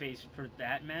babyface for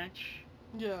that match,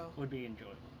 would be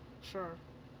enjoyable. Sure.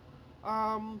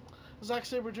 Zack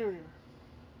Sabre Jr.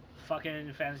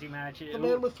 Fucking fantasy match. The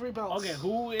man with 3 belts. Okay,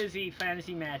 who is he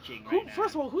fantasy matching right now?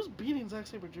 First of all, who's beating Zack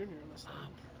Sabre Jr. in this thing?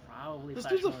 Probably this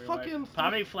Flash dude's Morgan a fucking...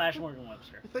 Probably Flash Morgan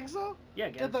Webster. You think so? Yeah,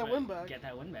 get that win back. Get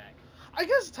that win back. I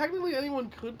guess technically anyone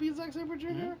could beat Zack Sabre Jr.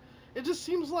 Mm-hmm. It just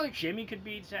seems like Jimmy could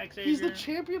beat Zack Sabre. He's the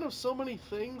champion of so many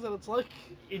things that it's like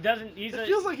it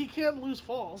feels like he can't lose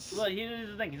falls. Well, here's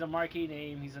the thing. He's a marquee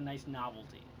name. He's a nice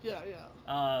novelty. Yeah.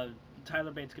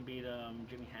 Tyler Bates could beat him.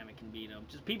 Jimmy Havoc can beat him.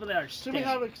 Just people that are Jimmy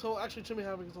Havoc. So actually, Jimmy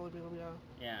Havoc has only beat him.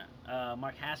 Yeah.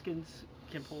 Mark Haskins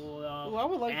can pull it off. Well, I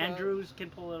would like Andrews can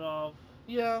pull it off.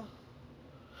 Yeah.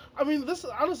 I mean, this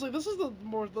is the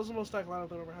most stacked lineup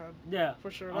they've ever had. Yeah,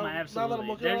 for sure. Absolutely. Now that I'm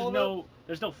looking at all of it,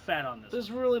 there's no fat on this. There's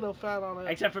really no fat on it,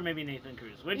 except for maybe Nathan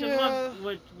Cruz, which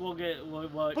we'll get.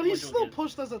 But he's still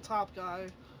pushed as a top guy,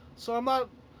 so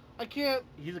I can't.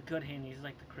 He's a good hand. He's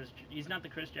like the Chris. He's not the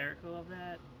Chris Jericho of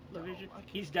that division.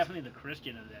 He's definitely the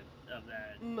Christian of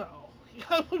that. No,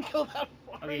 I wouldn't go that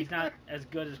far. Okay, he's not as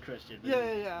good as Christian.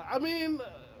 Yeah. I mean,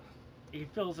 he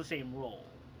fills the same role.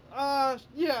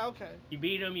 Yeah, okay. You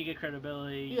beat him, you get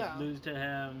credibility. Yeah. You lose to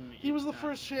him. He was the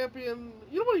first champion.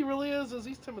 You know what he really is?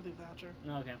 He's Timothy Thatcher.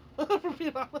 Okay. For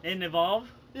being honest. In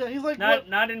Evolve? Yeah, he's like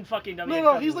not in fucking WWE.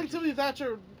 No, he's like Timothy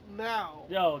Thatcher now.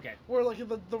 Oh, okay. Where like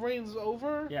the reign's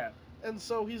over. Yeah. And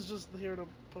so he's just here to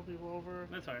put people over.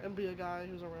 That's all right. And be a guy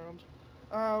who's around.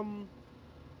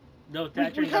 No,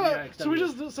 Thatcher. Did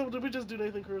we just do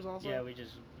Nathan Cruz also? Yeah, we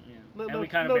just. No we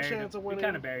kind of chance him. of winning. We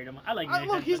kind of buried him. I like Nathan.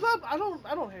 Look, he's not. I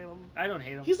don't hate him. I don't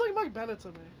hate him. He's like Mike Bennett to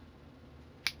me.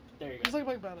 There you go. He's like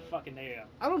Mike Bennett. Fucking there you go.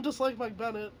 I don't dislike Mike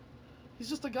Bennett. He's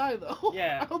just a guy, though.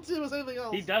 Yeah. I don't see him as anything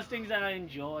else. He does things that I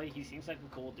enjoy. He seems like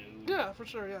a cool dude. Yeah, for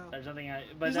sure, yeah. There's nothing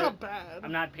but he's not bad.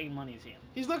 I'm not paying money to see him.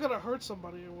 He's not gonna hurt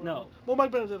somebody or whatever. No. Well, Mike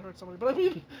Bennett did hurt somebody, but I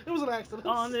mean, it was an accident.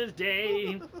 On this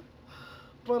day.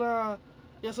 But,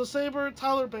 yeah, so Sabre,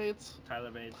 Tyler Bates.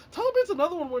 Tyler Bates. Tyler Bates is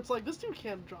another one where it's like, this dude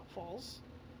can't drop falls.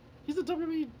 He's a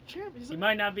WWE champ. He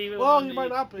might not be. Well, he might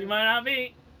not be. He might not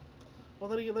be.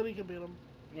 Well, then he can beat him.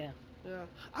 Yeah. Yeah.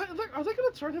 Are they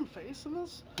gonna turn him face in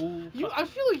this? I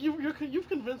feel like you've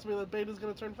convinced me that Bate is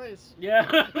gonna turn face.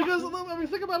 Yeah. Because I mean,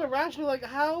 think about it rationally. Like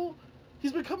how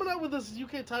he's been coming out with this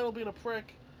UK title being a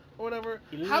prick, or whatever.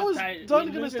 How is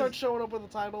Dunn gonna start showing up with the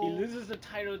title? He loses the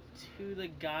title to the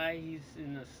guy he's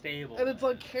in the stable. And it's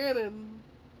like canon.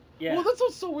 Yeah. Well, that's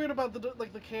what's so weird about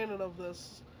the canon of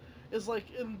this, is like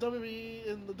in the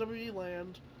WWE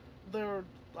land, they're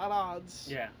at odds.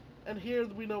 Yeah. And here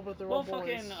we know that they're all boys. Well,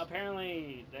 fucking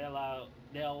apparently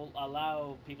they'll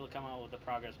allow people to come out with the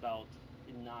Progress Belt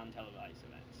in non-televised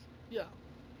events. Yeah.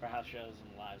 For house shows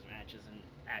and live matches and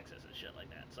access and shit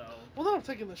like that. So. Well, they're not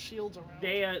taking the shields around.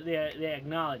 They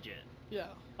acknowledge it. Yeah.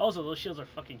 Also, those shields are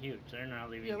fucking huge. They're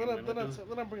not leaving. Yeah, they're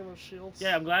not bringing those shields.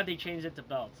 Yeah, I'm glad they changed it to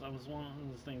belts. That was one of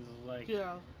those things. Like.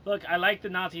 Yeah. Look, I like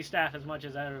the Nazi staff as much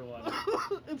as everyone.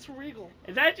 It's regal.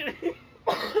 It's actually.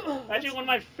 Actually, one of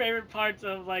my favorite parts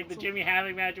of like the Jimmy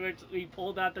Havoc match where we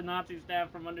pulled out the Nazi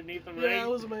staff from underneath the ring. Yeah, it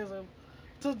was amazing.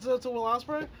 To Will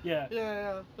Ospreay? Yeah.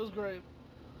 Yeah, it was great.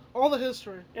 All the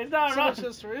history. It's not so much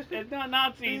history. It's not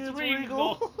Nazi. It's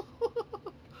regal.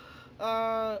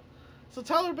 So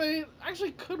Tyler Bate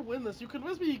actually could win this. You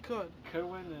convinced me he could. Could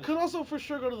win this. Could also for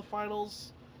sure go to the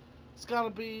finals. It's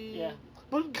gotta be. Yeah.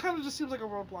 But it kind of just seems like a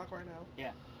roadblock right now.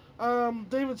 Yeah.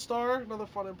 David Starr, another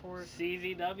fun import.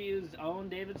 CZW's own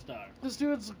David Starr. This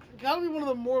dude's gotta be one of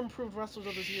the more improved wrestlers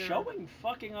of this year. Showing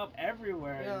fucking up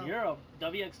everywhere in Europe.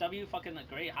 WXW fucking a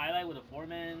great highlight with a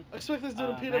 4-man. I expect this dude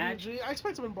in PWG. Match. I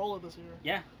expect him in Bola this year.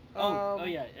 Yeah. Oh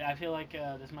yeah. I feel like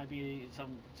this might be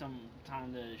some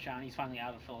time to shine. He's finally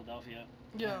out of Philadelphia.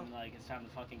 Yeah. And like it's time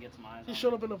to fucking get some eyes. He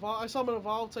showed up in Evolve. I saw him in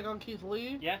Evolve take on Keith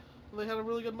Lee. Yeah. They had a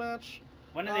really good match.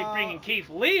 When are they bringing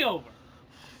Keith Lee over?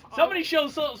 Somebody show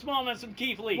Smallman some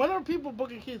Keith Lee. When are people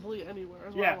booking Keith Lee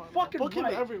anywhere? Yeah, fucking book him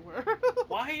everywhere.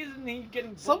 Why isn't he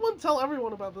getting booked? Someone tell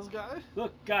everyone about this guy.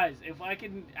 Look, guys, if I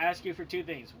can ask you for two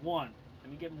things. One,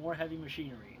 let me get more heavy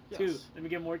machinery. Yes. Two, let me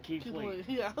get more Keith Lee.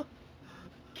 Yeah.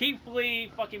 Keith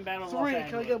Lee, fucking Battle of Los Los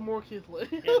Angeles. Can I get more Keith Lee?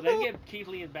 Yeah, let me get Keith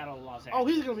Lee in Battle of Los Angeles. Oh,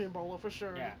 he's gonna be in Bola for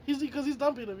sure. Yeah. Because he's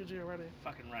done PWG already.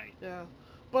 Fucking right. Yeah.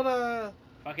 But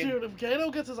fucking dude, if Gato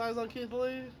gets his eyes on Keith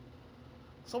Lee,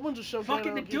 someone just show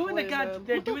fucking Gato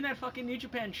they're doing that fucking New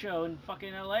Japan show in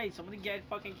fucking LA. Somebody get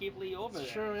fucking Keith Lee over there.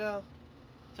 Sure, yeah.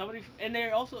 Somebody, and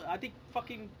they're also, I think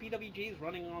fucking PWG is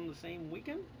running on the same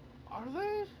weekend. Are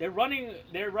they? They're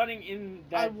running in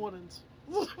that. I wouldn't.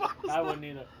 I wouldn't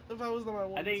either. If I was them, I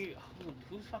wouldn't. I think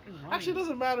who's fucking running? Actually, it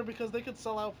doesn't matter because they could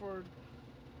sell out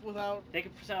without. They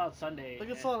could sell out Sunday. They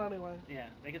could sell out anyway. Yeah,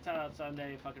 they could sell out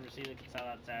Sunday. Fucking Reseda could sell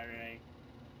out Saturday.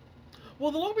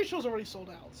 Well, the Long Beach show's already sold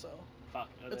out, so. Fuck.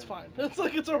 It's fine. It's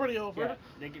like it's already over. Yeah,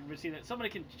 they can receive it. Somebody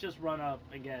can just run up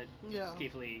and get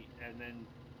Keith Lee and then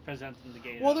present them the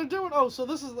Gato. Well, they're doing. Oh, so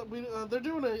this is they're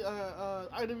doing a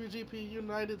IWGP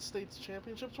United States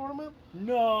Championship tournament.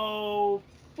 No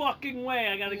fucking way!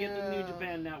 I gotta get the New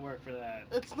Japan Network for that.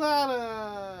 It's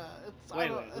not It's.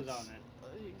 Wait, who's on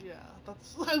it? Yeah,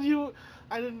 that's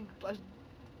I didn't.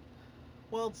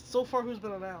 Well, so far who's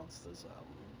been announced is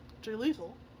Jay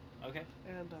Lethal. Okay.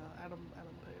 And Adam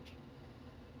Page.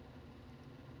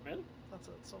 Really? That's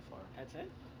it so far. That's it?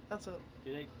 That's it.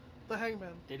 Did they? The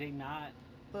Hangman. Did they not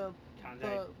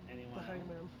contact anyone? The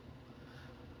Hangman.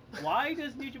 Why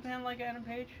does New Japan like Adam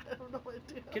Page? I have no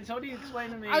idea. Can somebody explain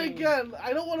to me? Again,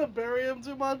 I don't want to bury him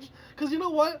too much, because you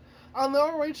know what? On the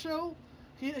ROH show,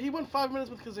 he went 5 minutes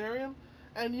with Kazarian,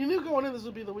 and you knew going in this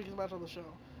would be the weakest match on the show.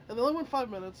 And they only went 5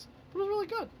 minutes, but it was really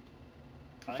good.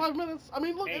 5 minutes. I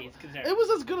mean, look, it was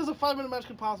as good as a 5-minute match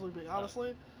could possibly be,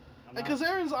 honestly. And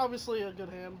Kazarian's obviously a good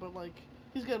hand, but like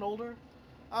he's getting older.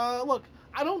 Look,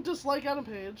 I don't dislike Adam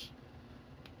Page,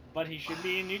 but he should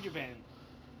be in New Japan.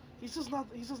 He's just not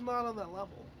on that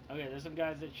level. Okay, there's some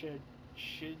guys that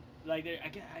should like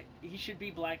he should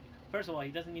be black. First of all,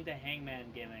 he doesn't need the Hangman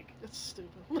gimmick. It's stupid.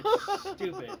 It's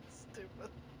stupid. It's stupid.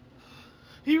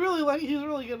 He's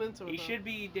really getting into it. He should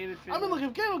be David Finlay. I mean, look,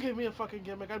 if Gato gave me a fucking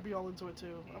gimmick, I'd be all into it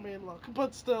too. I mean, look,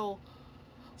 but still.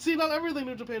 See, not everything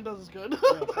New Japan does is good.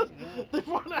 Yeah. They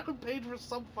brought Adam Page for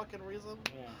some fucking reason.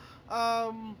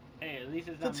 Yeah. Hey, at least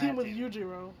it's not the team Matt with Taven.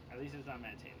 Yujiro. At least it's not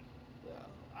Matt Taven.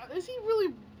 Yeah. Is he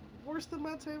really worse than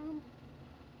Matt Taven?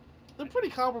 They're pretty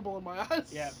comparable in my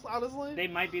eyes. Yeah. Honestly. They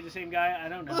might be the same guy. I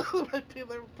don't know.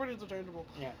 They're pretty interchangeable.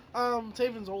 Yeah.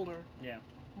 Taven's older. Yeah.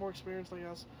 More experienced, I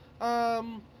guess.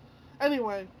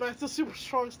 Anyway, back to Super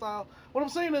Strong Style. What I'm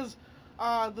saying is,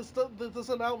 this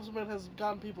announcement has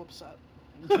gotten people upset.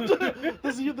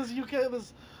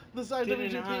 this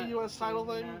IWGP US title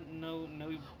thing. No.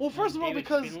 Well, first of all, David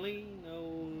because Finlay?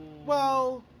 No.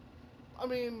 Well, I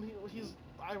mean, he's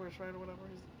Irish, right, or whatever.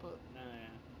 But yeah.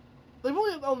 they've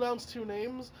only announced 2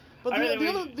 names. But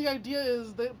the idea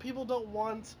is that people don't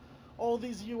want all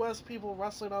these U.S. people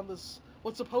wrestling on this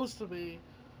what's supposed to be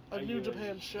a New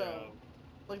Japan show.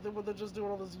 Like they're just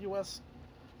doing all this U.S.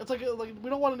 It's like we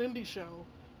don't want an indie show.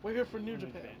 We're here for New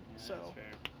Japan. Yeah, so. that's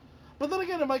fair. But then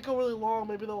again, it might go really long.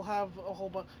 Maybe they'll have a whole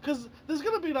bunch. Because there's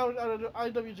going to be an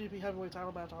IWGP Heavyweight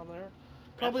title match on there.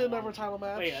 Probably a never title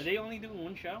match. Wait, are they only doing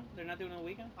one show? They're not doing a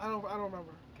weekend? I don't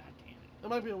remember. God damn it. It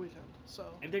might be a weekend. So.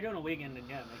 If they're doing a weekend, then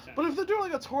yeah, it makes sense. But if they're doing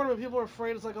like a tournament, people are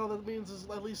afraid it's like, oh, that means there's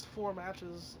at least 4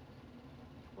 matches.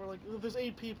 Or like, if there's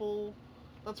 8 people,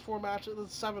 that's 4 matches.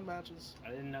 That's 7 matches.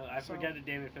 I didn't know. I forget that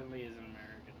David Finlay is an American.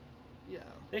 Yeah.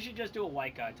 They should just do a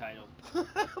white guy title. The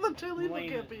Jay Lethal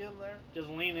can't be in there. Just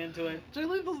lean into it. Jay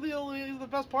Lethal's he's the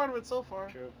best part of it so far.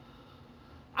 True.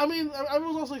 I mean, I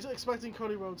was also expecting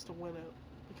Cody Rhodes to win it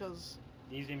because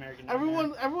he's the American.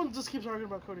 Everyone just keeps arguing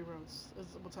about Cody Rhodes. Is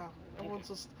what's happening. Everyone's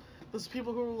just there's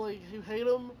people who hate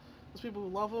him, there's people who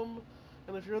love him,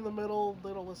 and if you're in the middle,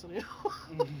 they don't listen to you.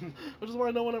 Which is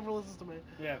why no one ever listens to me.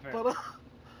 Yeah, fair. But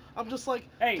I'm just like,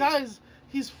 hey, guys,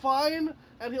 he's fine,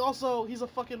 and he's a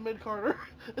fucking mid-carder.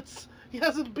 He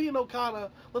hasn't beaten Okada.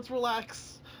 Let's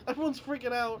relax. Everyone's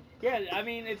freaking out. Yeah, I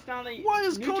mean, it's not like... Why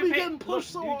is Cody getting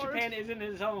pushed so hard? New Japan isn't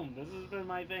his home. This has been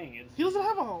my thing. He doesn't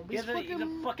have a home. He's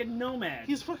a fucking nomad.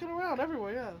 He's fucking around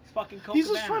everywhere, yeah. He's fucking Cole He's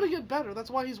Cabana. just trying to get better. That's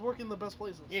why he's working the best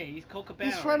places. Yeah, he's Cole Cabana.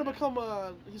 He's trying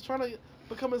to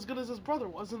become as good as his brother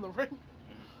was in the ring.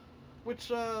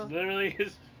 Which, literally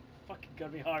is fucking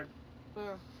gonna be hard.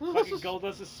 Yeah. Fucking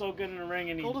Goldust is so good in the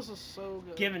ring, and Goldust is so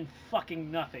good. Giving fucking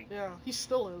nothing. Yeah, he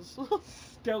still is.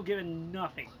 Still giving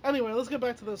nothing. Anyway, let's get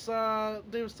back to this.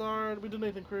 David Starr, we did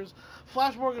Nathan Cruz.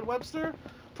 Flash Morgan Webster,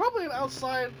 probably an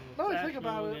outside. Now that I think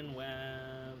about it,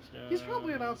 he's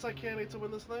probably an outside candidate to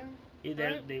win this thing. Yeah,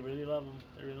 right? They really love him.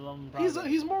 They really love him.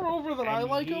 He's more over than I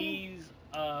like him.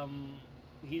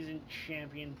 He's in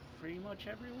champion pretty much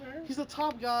everywhere. He's the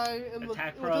top guy in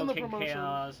Attack within the King promotion.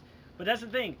 Chaos. But that's the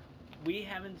thing. We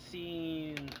haven't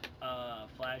seen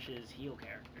Flash's heel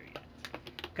character yet.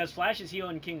 Because Flash is heel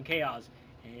in King Chaos,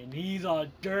 and he's a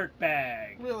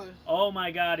dirtbag. Really? Oh my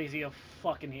god, is he a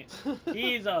fucking heel.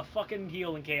 He's a fucking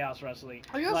heel in Chaos Wrestling.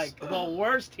 I guess, like, the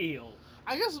worst heel.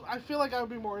 I feel like I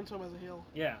would be more into him as a heel.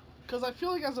 Yeah. Because I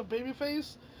feel like as a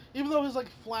babyface, even though he's like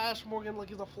Flash Morgan, like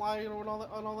he's a flyer and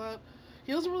all that,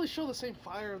 he doesn't really show the same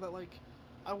fire that like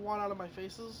I want out of my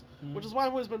faces. Mm-hmm. Which is why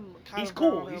I've always been kind of. He's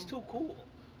cool. He's too cool.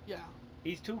 Yeah.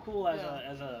 He's too cool as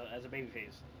a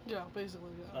babyface. Yeah, basically.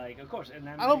 Yeah. Like, of course, and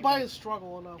I don't buy his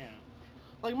struggle enough. Yeah.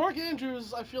 Like Mark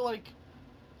Andrews, I feel like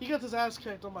he gets his ass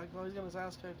kicked. I'm like, oh, he's getting his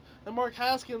ass kicked. And Mark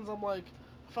Haskins, I'm like,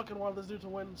 I fucking wanted this dude to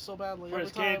win so badly for every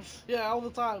his time. Kids. Yeah, all the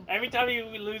time. Every time he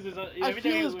loses, I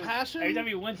feel his passion. Every time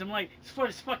he wins, I'm like, it's for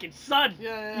his fucking son.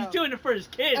 Yeah. He's doing it for his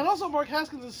kids. And also, Mark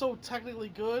Haskins is so technically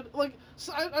good. Like,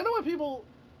 so I know why there's people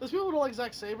who don't like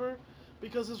Zack Sabre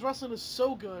because his wrestling is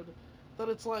so good that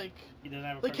it's like he doesn't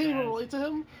have a they can't even relate to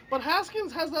him. But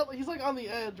Haskins has that. He's like on the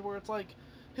edge where it's like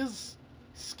his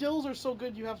skills are so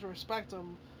good you have to respect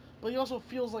him, but he also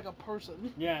feels like a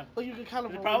person. Yeah. Like you can kind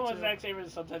of. The problem with Zack Sabre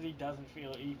is sometimes he doesn't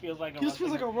feel. He feels like a. He just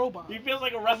feels like a robot. He feels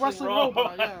like a wrestling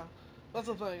robot. Yeah. That's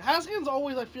the thing. Haskins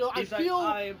always, I feel.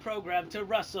 I am programmed to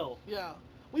wrestle. Yeah.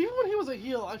 Well, even when he was a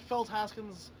heel, I felt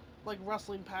Haskins' like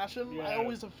wrestling passion. Yeah. I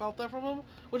always have felt that from him,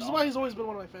 which is why he's always been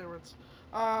one of my favorites.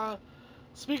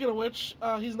 Speaking of which,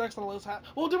 he's next on the list.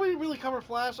 Well, did we really cover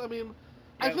Flash? I mean,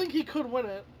 yeah, I think he could win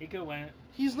it. He could win it.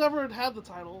 He's never had the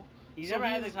title. He's never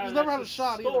had the title. He's never had a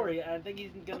shot either. I think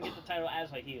he's gonna get the title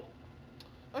as a heel.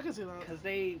 I can see that. Because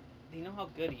they know how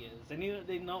good he is. They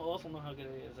also know how good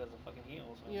he is as a fucking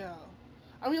heel. So. Yeah.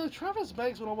 I mean, like, Travis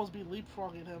Banks would almost be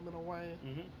leapfrogging him in a way.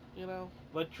 Mm-hmm. You know?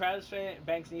 But Travis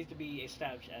Banks needs to be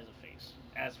established as a face.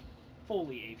 As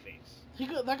fully a face.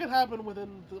 That could happen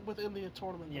within the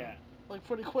tournament. Yeah. Though. Like,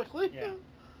 pretty quickly.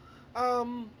 Yeah.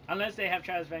 Unless they have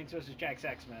Travis Banks versus Jack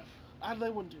Saxsmith. They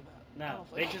wouldn't do that. No,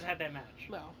 they just had that match.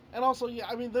 No. And also, yeah,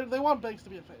 I mean, they want Banks to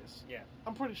be a face. Yeah.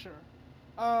 I'm pretty sure.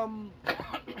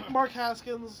 Mark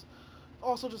Haskins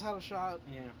also just had a shot.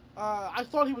 Yeah. I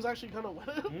thought he was actually going to win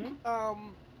it.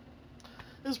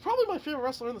 Mm-hmm. Is probably my favorite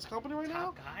wrestler in this company right now.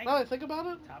 Top guy? Now that I think about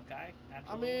it. Top guy?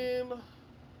 Absolutely. I mean,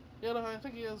 Yeah, no, I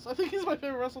think he is. I think he's my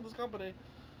favorite wrestler in this company.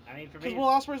 I mean, for me, because Will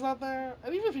Ospreay's not there,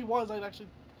 and even if he was, I'd actually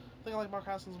think I like Mark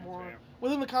Haskins more fair.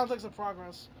 within the context of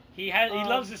Progress. He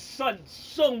loves his son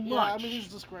so much. Yeah, I mean he's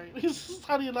just great.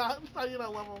 How do you not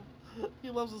love him? He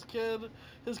loves his kid.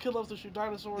 His kid loves to shoot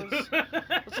dinosaurs.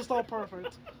 It's just all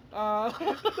perfect. That's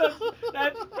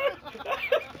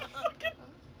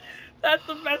that's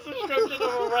the best description of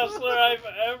a wrestler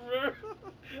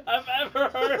I've ever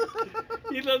heard.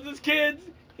 He loves his kids.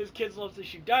 His kids love to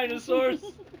shoot dinosaurs.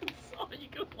 That's all you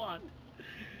can want.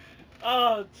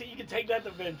 Oh, so you can take that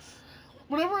to Vince.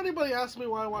 Whenever anybody asks me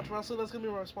why I watch wrestling, that's gonna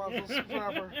be my response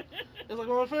forever. It's like,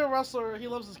 well, my favorite wrestler, he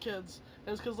loves his kids,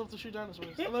 and his kids love to shoot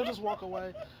dinosaurs, and then just walk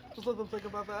away. Just let them think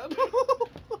about that.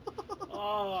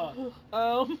 Oh,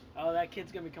 that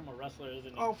kid's gonna become a wrestler,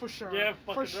 isn't he? Oh, for sure. Yeah,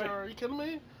 for sure. Are you kidding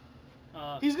me?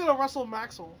 He's gonna wrestle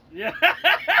Maxwell. Yeah.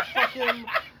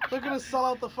 They're gonna sell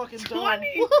out the fucking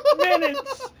 20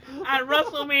 minutes at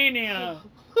WrestleMania.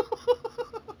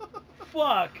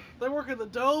 Fuck. They work in the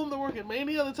Dome, they work in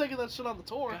Mania, they're taking that shit on the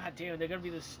tour. God damn, they're gonna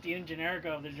be the Steven Generico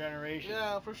of their generation.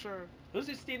 Yeah, for sure. Who's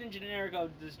the Steven Generico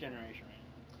of this generation, right?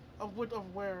 Of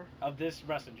where? Of this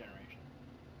wrestling generation.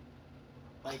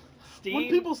 Like, Steve... When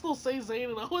people still say Zayn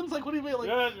and Owens, like, what do you mean? Like,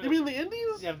 you mean the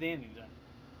Indies? Yeah, the Indies, yeah.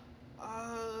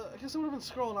 I guess it would have been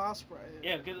Skrull and Ospreay.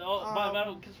 Yeah, because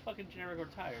fucking Generico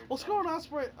retired. Well, so. Skrull and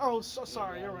Ospreay... Oh,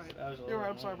 sorry, yeah, you're right. You're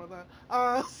right, I'm sorry about that.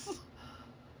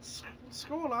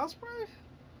 Skrull and Ospreay?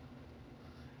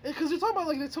 Because you're talking about,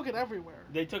 like, they took it everywhere.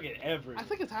 They took it everywhere. I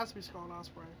think it has to be Skrull and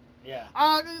Ospreay. Yeah.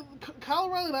 Kyle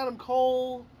O'Reilly and Adam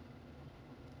Cole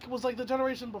was, like, the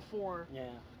generation before. Yeah.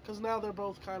 Because now they're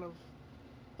both kind of...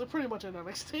 They're pretty much in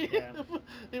NXT, yeah.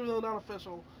 even though they're not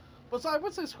official. But so I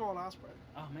would say Skrull and Ospreay.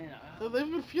 Oh, man. They've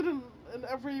been feuding in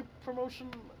every promotion.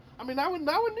 I mean, now in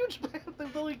New Japan, they've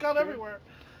literally gone everywhere.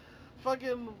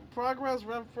 Fucking Progress,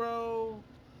 RevPro,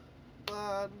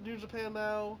 New Japan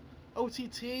now,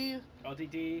 OTT.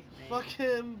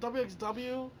 Fucking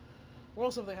WXW. Where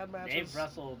else have they had matches? They've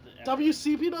wrestled.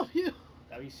 WCPW.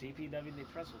 WCPW,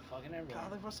 they've wrestled fucking everywhere.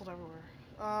 God, they've wrestled everywhere.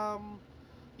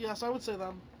 Yeah, so I would say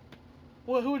them.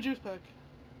 Well, who would you pick?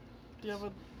 Do you have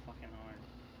a... Fucking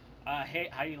hard.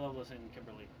 Heidi Lovelace and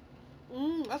Kimberly.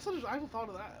 That's interesting. I haven't thought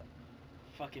of that.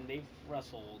 Fucking, they've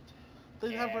wrestled.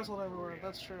 They have wrestled everywhere.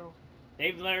 That's true.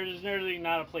 There's literally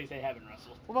not a place they haven't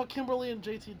wrestled. What about Kimberly and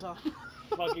JT Dunn?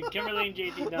 Fucking Kimberly and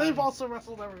JT Dunn. They've also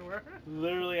wrestled everywhere.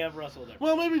 Literally have wrestled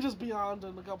everywhere. Well, maybe just Beyond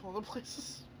and a couple other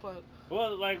places, but...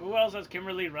 Well, like, who else has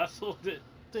Kimberly wrestled David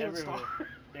everywhere? Starr.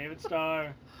 David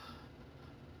Starr.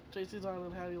 JT Dunn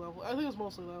and Hattie Level. I think it was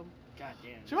mostly them. God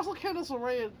damn. She wrestled Candice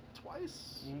LeRae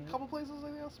twice, a couple places, I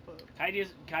guess, but...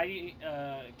 Candice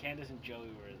and Joey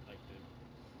were, like, the...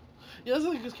 Yeah, that's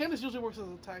the thing, because Candice usually works as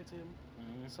a tag team,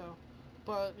 so...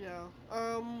 But, yeah.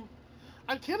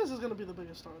 Candice is going to be the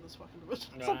biggest star in this fucking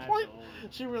division at some point.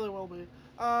 She really will be.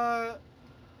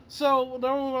 So,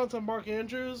 now we're moving on to Mark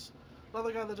Andrews,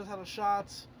 another guy that just had a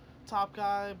shot, top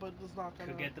guy, but is not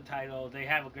going to... Could get the title. They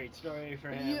have a great story for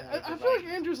him. Yeah, I feel like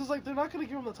Andrews is like, they're not going to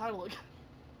give him the title again.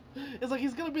 It's like,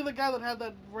 he's going to be the guy that had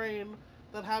that reign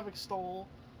that Havoc stole,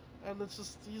 and it's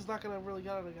just, he's not going to really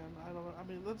get it again. I don't know. I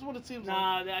mean, that's what it seems like.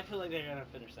 Nah, I feel like they're going to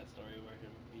finish that story where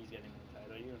he's getting the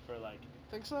title, even for, like...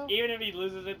 Think so? Even if he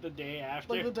loses it the day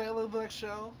after. Like the next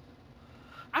show.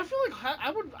 I feel like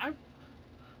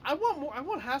I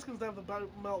want Haskins to have the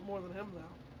belt more than him now.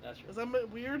 That's true. Is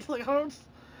that weird? Like, I don't.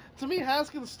 To me,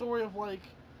 Haskins' story of like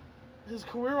his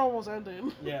career almost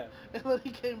ended. Yeah. And then he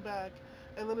came back,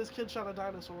 and then his kid shot a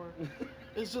dinosaur.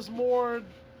 It's just more.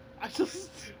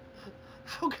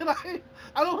 How can I?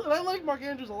 I like Mark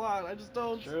Andrews a lot. I just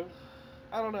don't. True.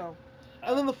 I don't know.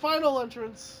 And then the final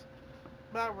entrance.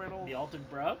 Matt Riddle. The Ultimate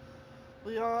Bro?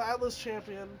 The Atlas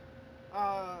champion.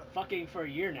 Fucking for a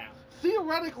year now.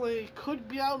 Theoretically, could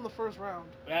be out in the first round.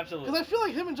 Absolutely. Because I feel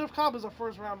like him and Jeff Cobb is a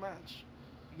first round match.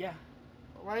 Yeah.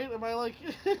 Right? Am I like...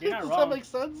 You're not Does wrong. that make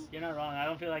sense? You're not wrong. I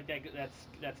don't feel like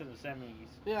that's in the semis.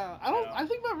 Yeah. I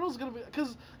think Matt Riddle's going to be...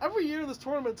 Because every year in this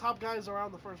tournament, top guys are out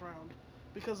in the first round.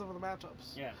 Because of the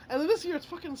matchups. Yeah. And then this year, it's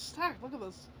fucking stacked. Look at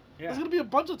this. Yeah. There's going to be a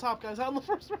bunch of top guys out in the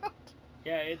first round.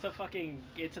 Yeah, it's a top heavy.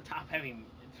 It's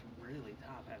really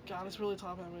top heavy. God, it's really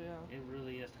top heavy, yeah. It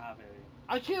really is top heavy.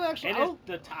 I can't actually... It's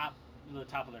the top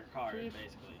of their card,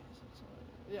 basically.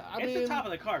 Yeah, it's the top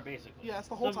of the card, basically. Yeah, it's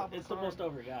the whole top of the card. It's the most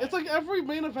over guy. It's like every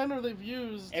main eventer they've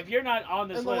used... If you're not on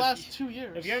this list... in the last 2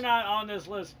 years. If you're not on this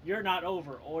list, you're not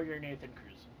over, or you're Nathan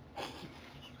Cruz.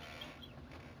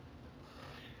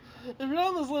 If you're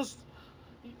not on this list...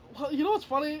 Well, you know what's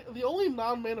funny? The only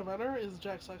non-main eventer is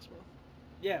Jack Sexsmith.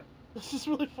 Yeah. It's just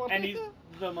really funny. And he's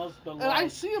the and I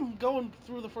see him going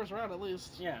through the first round at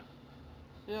least. Yeah.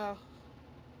 Yeah.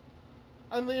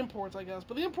 And the imports, I guess.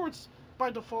 But the imports, by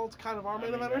default, kind of are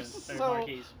main eventers. They're so,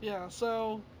 marquees. Yeah,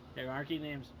 so... They're marquee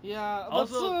names. Yeah,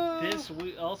 also,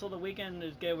 also the weekend,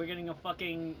 we're getting a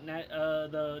fucking,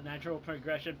 the natural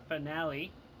progression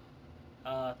finale.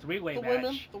 Three-way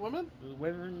match. The women? The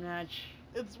women match.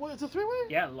 It's a three-way?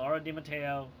 Yeah, Laura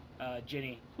DiMatteo,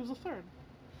 Ginny. Who's the third?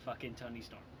 Fucking Toni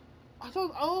Storm. I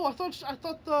thought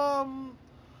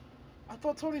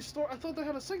Toni Storm. I thought they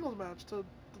had a singles match to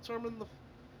determine the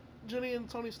Ginny and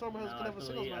Toni Storm gonna have a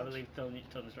singles match. I believe Toni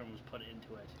Storm was put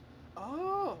into it.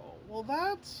 Oh, well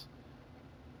that's.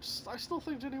 I still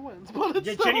think Ginny wins, but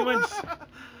it's Ginny wins.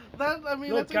 Look,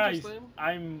 that's guys, interesting.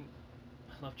 I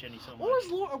love Ginny so much. Or is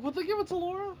Laura? Would they give it to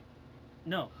Laura?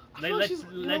 No, let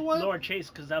Laura chase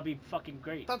because that'd be fucking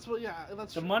great. That's what. Yeah,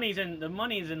 that's. The true. money's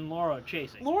in Laura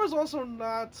chasing. Laura's also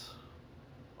not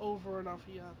over enough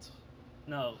yet.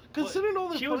 No. Considering all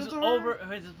the she was over.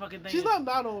 Here's the fucking thing. She's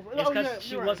not over. It's because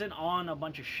she wasn't on a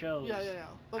bunch of shows. Yeah.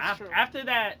 That's true. After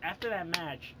that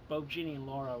match, both Ginny and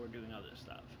Laura were doing other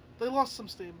stuff. They lost some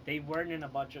steam. They weren't in a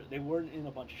bunch of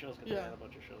shows because they had a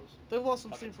bunch of shows. They've lost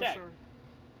some steam for sure.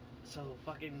 So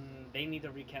fucking, they need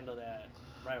to rekindle that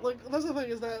rivalry. Like that's the thing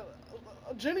is that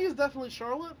Ginny is definitely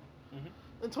Charlotte,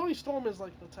 and Toni Storm is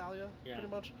like Natalya, pretty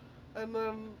much, and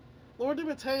then Laura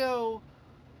DiMatteo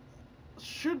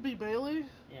should be Bayley.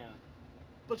 Yeah.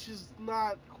 But she's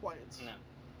not quite. No.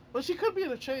 But she could be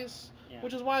in a chase,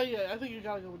 which is why I think you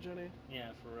gotta go with Ginny. Yeah,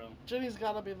 for real. Ginny's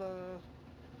gotta be the.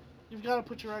 You've got to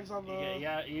put your eggs on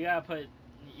the. You gotta put.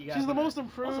 She's the most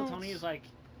improved. Also, Toni is like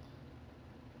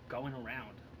going around.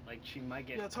 Like she might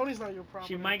get. Yeah, Toni's not your problem.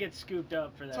 She might get scooped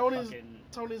up for that.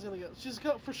 Toni's gonna get. She's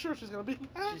got for sure. She's gonna be.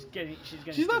 She's getting.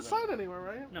 She's not signed anywhere,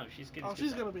 right? No, she's getting. Oh,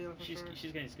 she's gonna be in it for sure.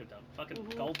 She's getting scooped up. Fucking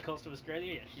Gold Coast of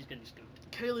Australia. Yeah, she's getting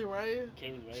scooped. Kaylee Ray.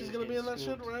 She's gonna be in that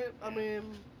shit, right? Yeah. I mean.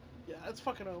 Yeah, it's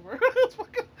fucking over. It's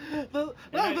fucking. Now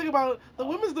I think about it, the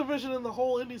women's division in the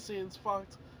whole indie scene's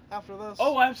fucked. After this.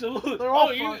 Oh, absolutely. They're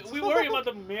all fucked. We worry about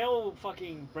the male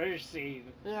fucking British scene.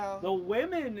 Yeah. The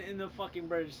women in the fucking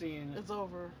British scene. It's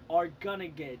over. Are gonna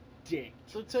get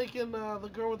dicked. They're taking the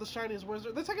girl with the shiniest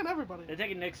wizard. They're taking everybody. They're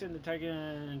taking Nixon. They're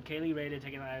taking Kaylee Ray. They're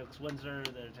taking Alex Windsor.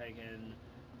 They're taking.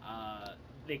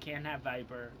 They can't have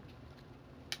Viper.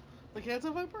 They can't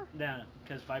have Viper? No,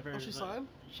 because Viper. Oh, she signed?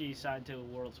 She signed to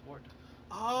World Sport.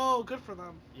 Oh, good for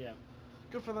them. Yeah.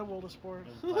 Good for them, World of Sport.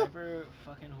 Viper,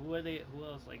 fucking, who are they? Who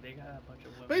else? Like, they got a bunch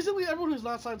of women. Basically, everyone who's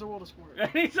not signed to World of Sport.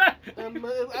 Exactly. And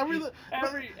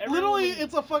literally,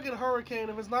 it's a fucking hurricane.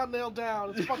 If it's not nailed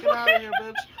down, it's fucking out of here,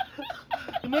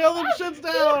 bitch. Nail them shits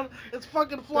down. It's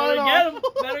fucking flying off.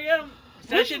 Better get him.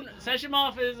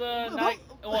 Seshimov is not.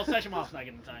 Well, Seshimov's not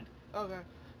getting signed. Okay.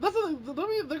 That's the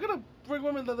thing. They're gonna bring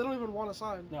women that they don't even want to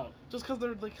sign. No. Just because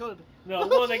they could. No,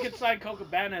 well, they could sign Coco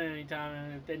Bannett at any time,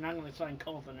 and if they're not gonna sign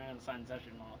Colt, then they're gonna sign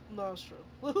Seshimov. No, it's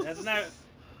true. That's not.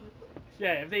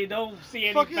 Yeah, if they don't see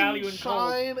any fucking value in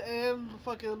Shine Colt. And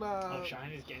fucking.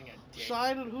 Shine is getting a dick.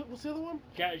 Shine and who? What's the other one?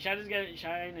 Shine is getting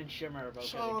Shine and Shimmer are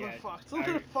both gonna get. Fucked.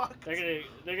 They're fucked. They're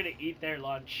gonna eat their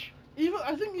lunch.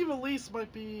 I think Eva Lise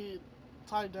might be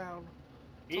tied down.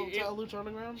 To Lucha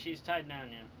Underground. She's tied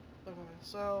down, yeah. Okay,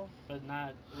 so. But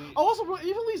not. Also,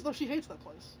 Eva Lise, though, she hates that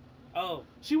place. Oh.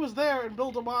 She was there, and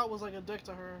Bill DeMott was like a dick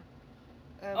to her.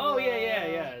 And,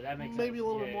 yeah. That makes maybe sense. a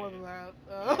little bit more than that.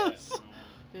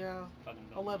 Yeah.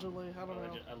 Allegedly, I don't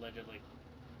know. Allegedly.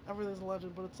 Everything's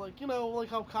alleged, but it's like like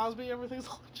how Cosby, everything's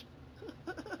alleged.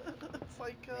 It's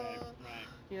like. Right.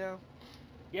 Yeah.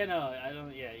 Yeah, no, I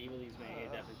don't. Yeah, Eva Lise may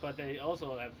hate that, but they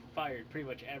also have fired pretty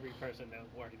much every person that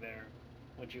worked there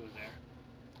when she was there.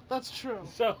 That's true.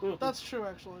 So that's true,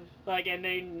 actually. Like, and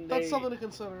they that's something to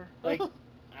consider. Like,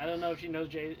 I don't know if she knows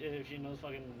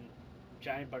fucking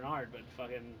Giant Bernard, but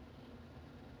fucking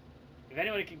if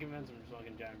anybody can convince him, it's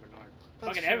fucking Giant Bernard. That's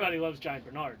fucking true. Everybody loves Giant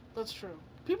Bernard. That's true.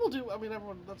 People do. I mean,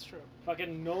 everyone. That's true.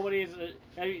 Fucking nobody has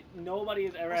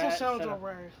ever. Also,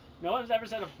 Ray. No one's ever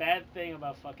said a bad thing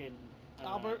about fucking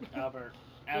Albert. Albert.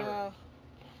 Ever. Yeah.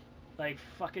 Like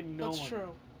fucking no one. That's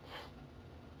true.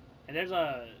 And there's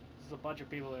a bunch of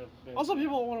people that have been... Also,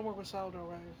 people want to work with Salvador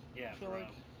Ray. Yeah, for real.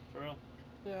 For real.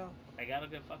 Yeah. They got a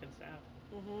good fucking staff.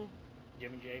 Mhm.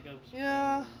 Jimmy Jacobs.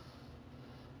 Yeah.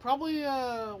 Probably,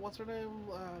 what's her name?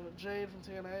 Jade from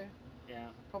TNA. Yeah.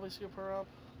 Probably scoop her up.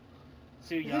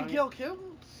 Su Young. You think Gail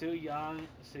Kim? Su Young.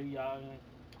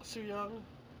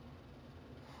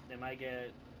 They might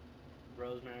get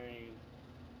Rosemary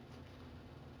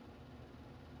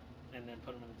and then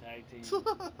put them in the tag team,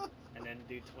 and then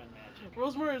do twin magic.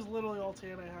 Rosemary is literally all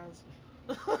TNA has.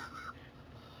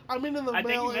 I mean in the I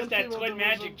male think you missed and that female twin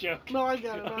division. magic joke. No, I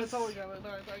get it. No, I totally get it. No,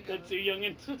 I get The it. two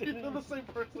youngins. They're the same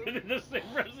person. They're the same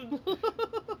person.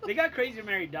 They got Crazy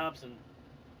Mary Dobson.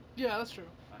 Yeah, that's true.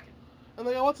 Fucking. And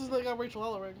they got, what's his name? They got Rachel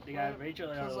Ellering. They got Rachel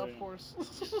Ellering. Because, of course.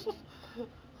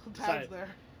 Tad's there.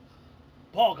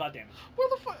 Paul, goddammit. Where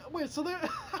the fuck? Wait, so they're.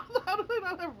 How do they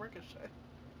not have Ricochet?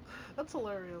 That's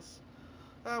hilarious.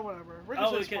 Whatever.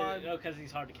 Ricochet's fine. Oh, because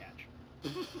he's hard to catch.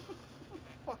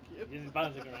 Fuck you. He's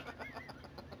bouncing around.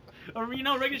 Or, you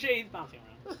know, Ricochet, he's bouncing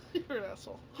around. You're an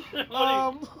asshole.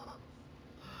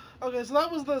 Okay, so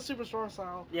that was the Superstore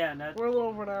style. Yeah, and we're a little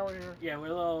over an hour here. Yeah, we're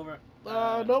a little over.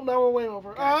 Nope, now we're way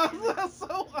over. I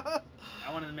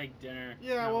wanted to make dinner.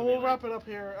 Yeah, well, we'll wrap it up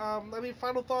here. Any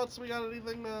final thoughts? We got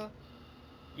anything?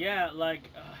 Yeah, like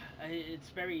it's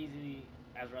very easy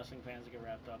as wrestling fans to get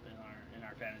wrapped up in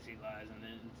our fantasy lives, and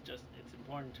it's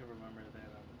important to remember that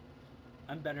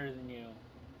I'm better than you,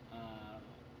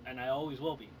 and I always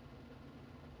will be.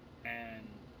 And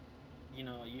you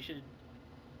know, you should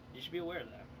be aware of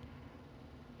that.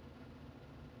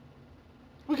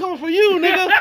 We coming for you, nigga.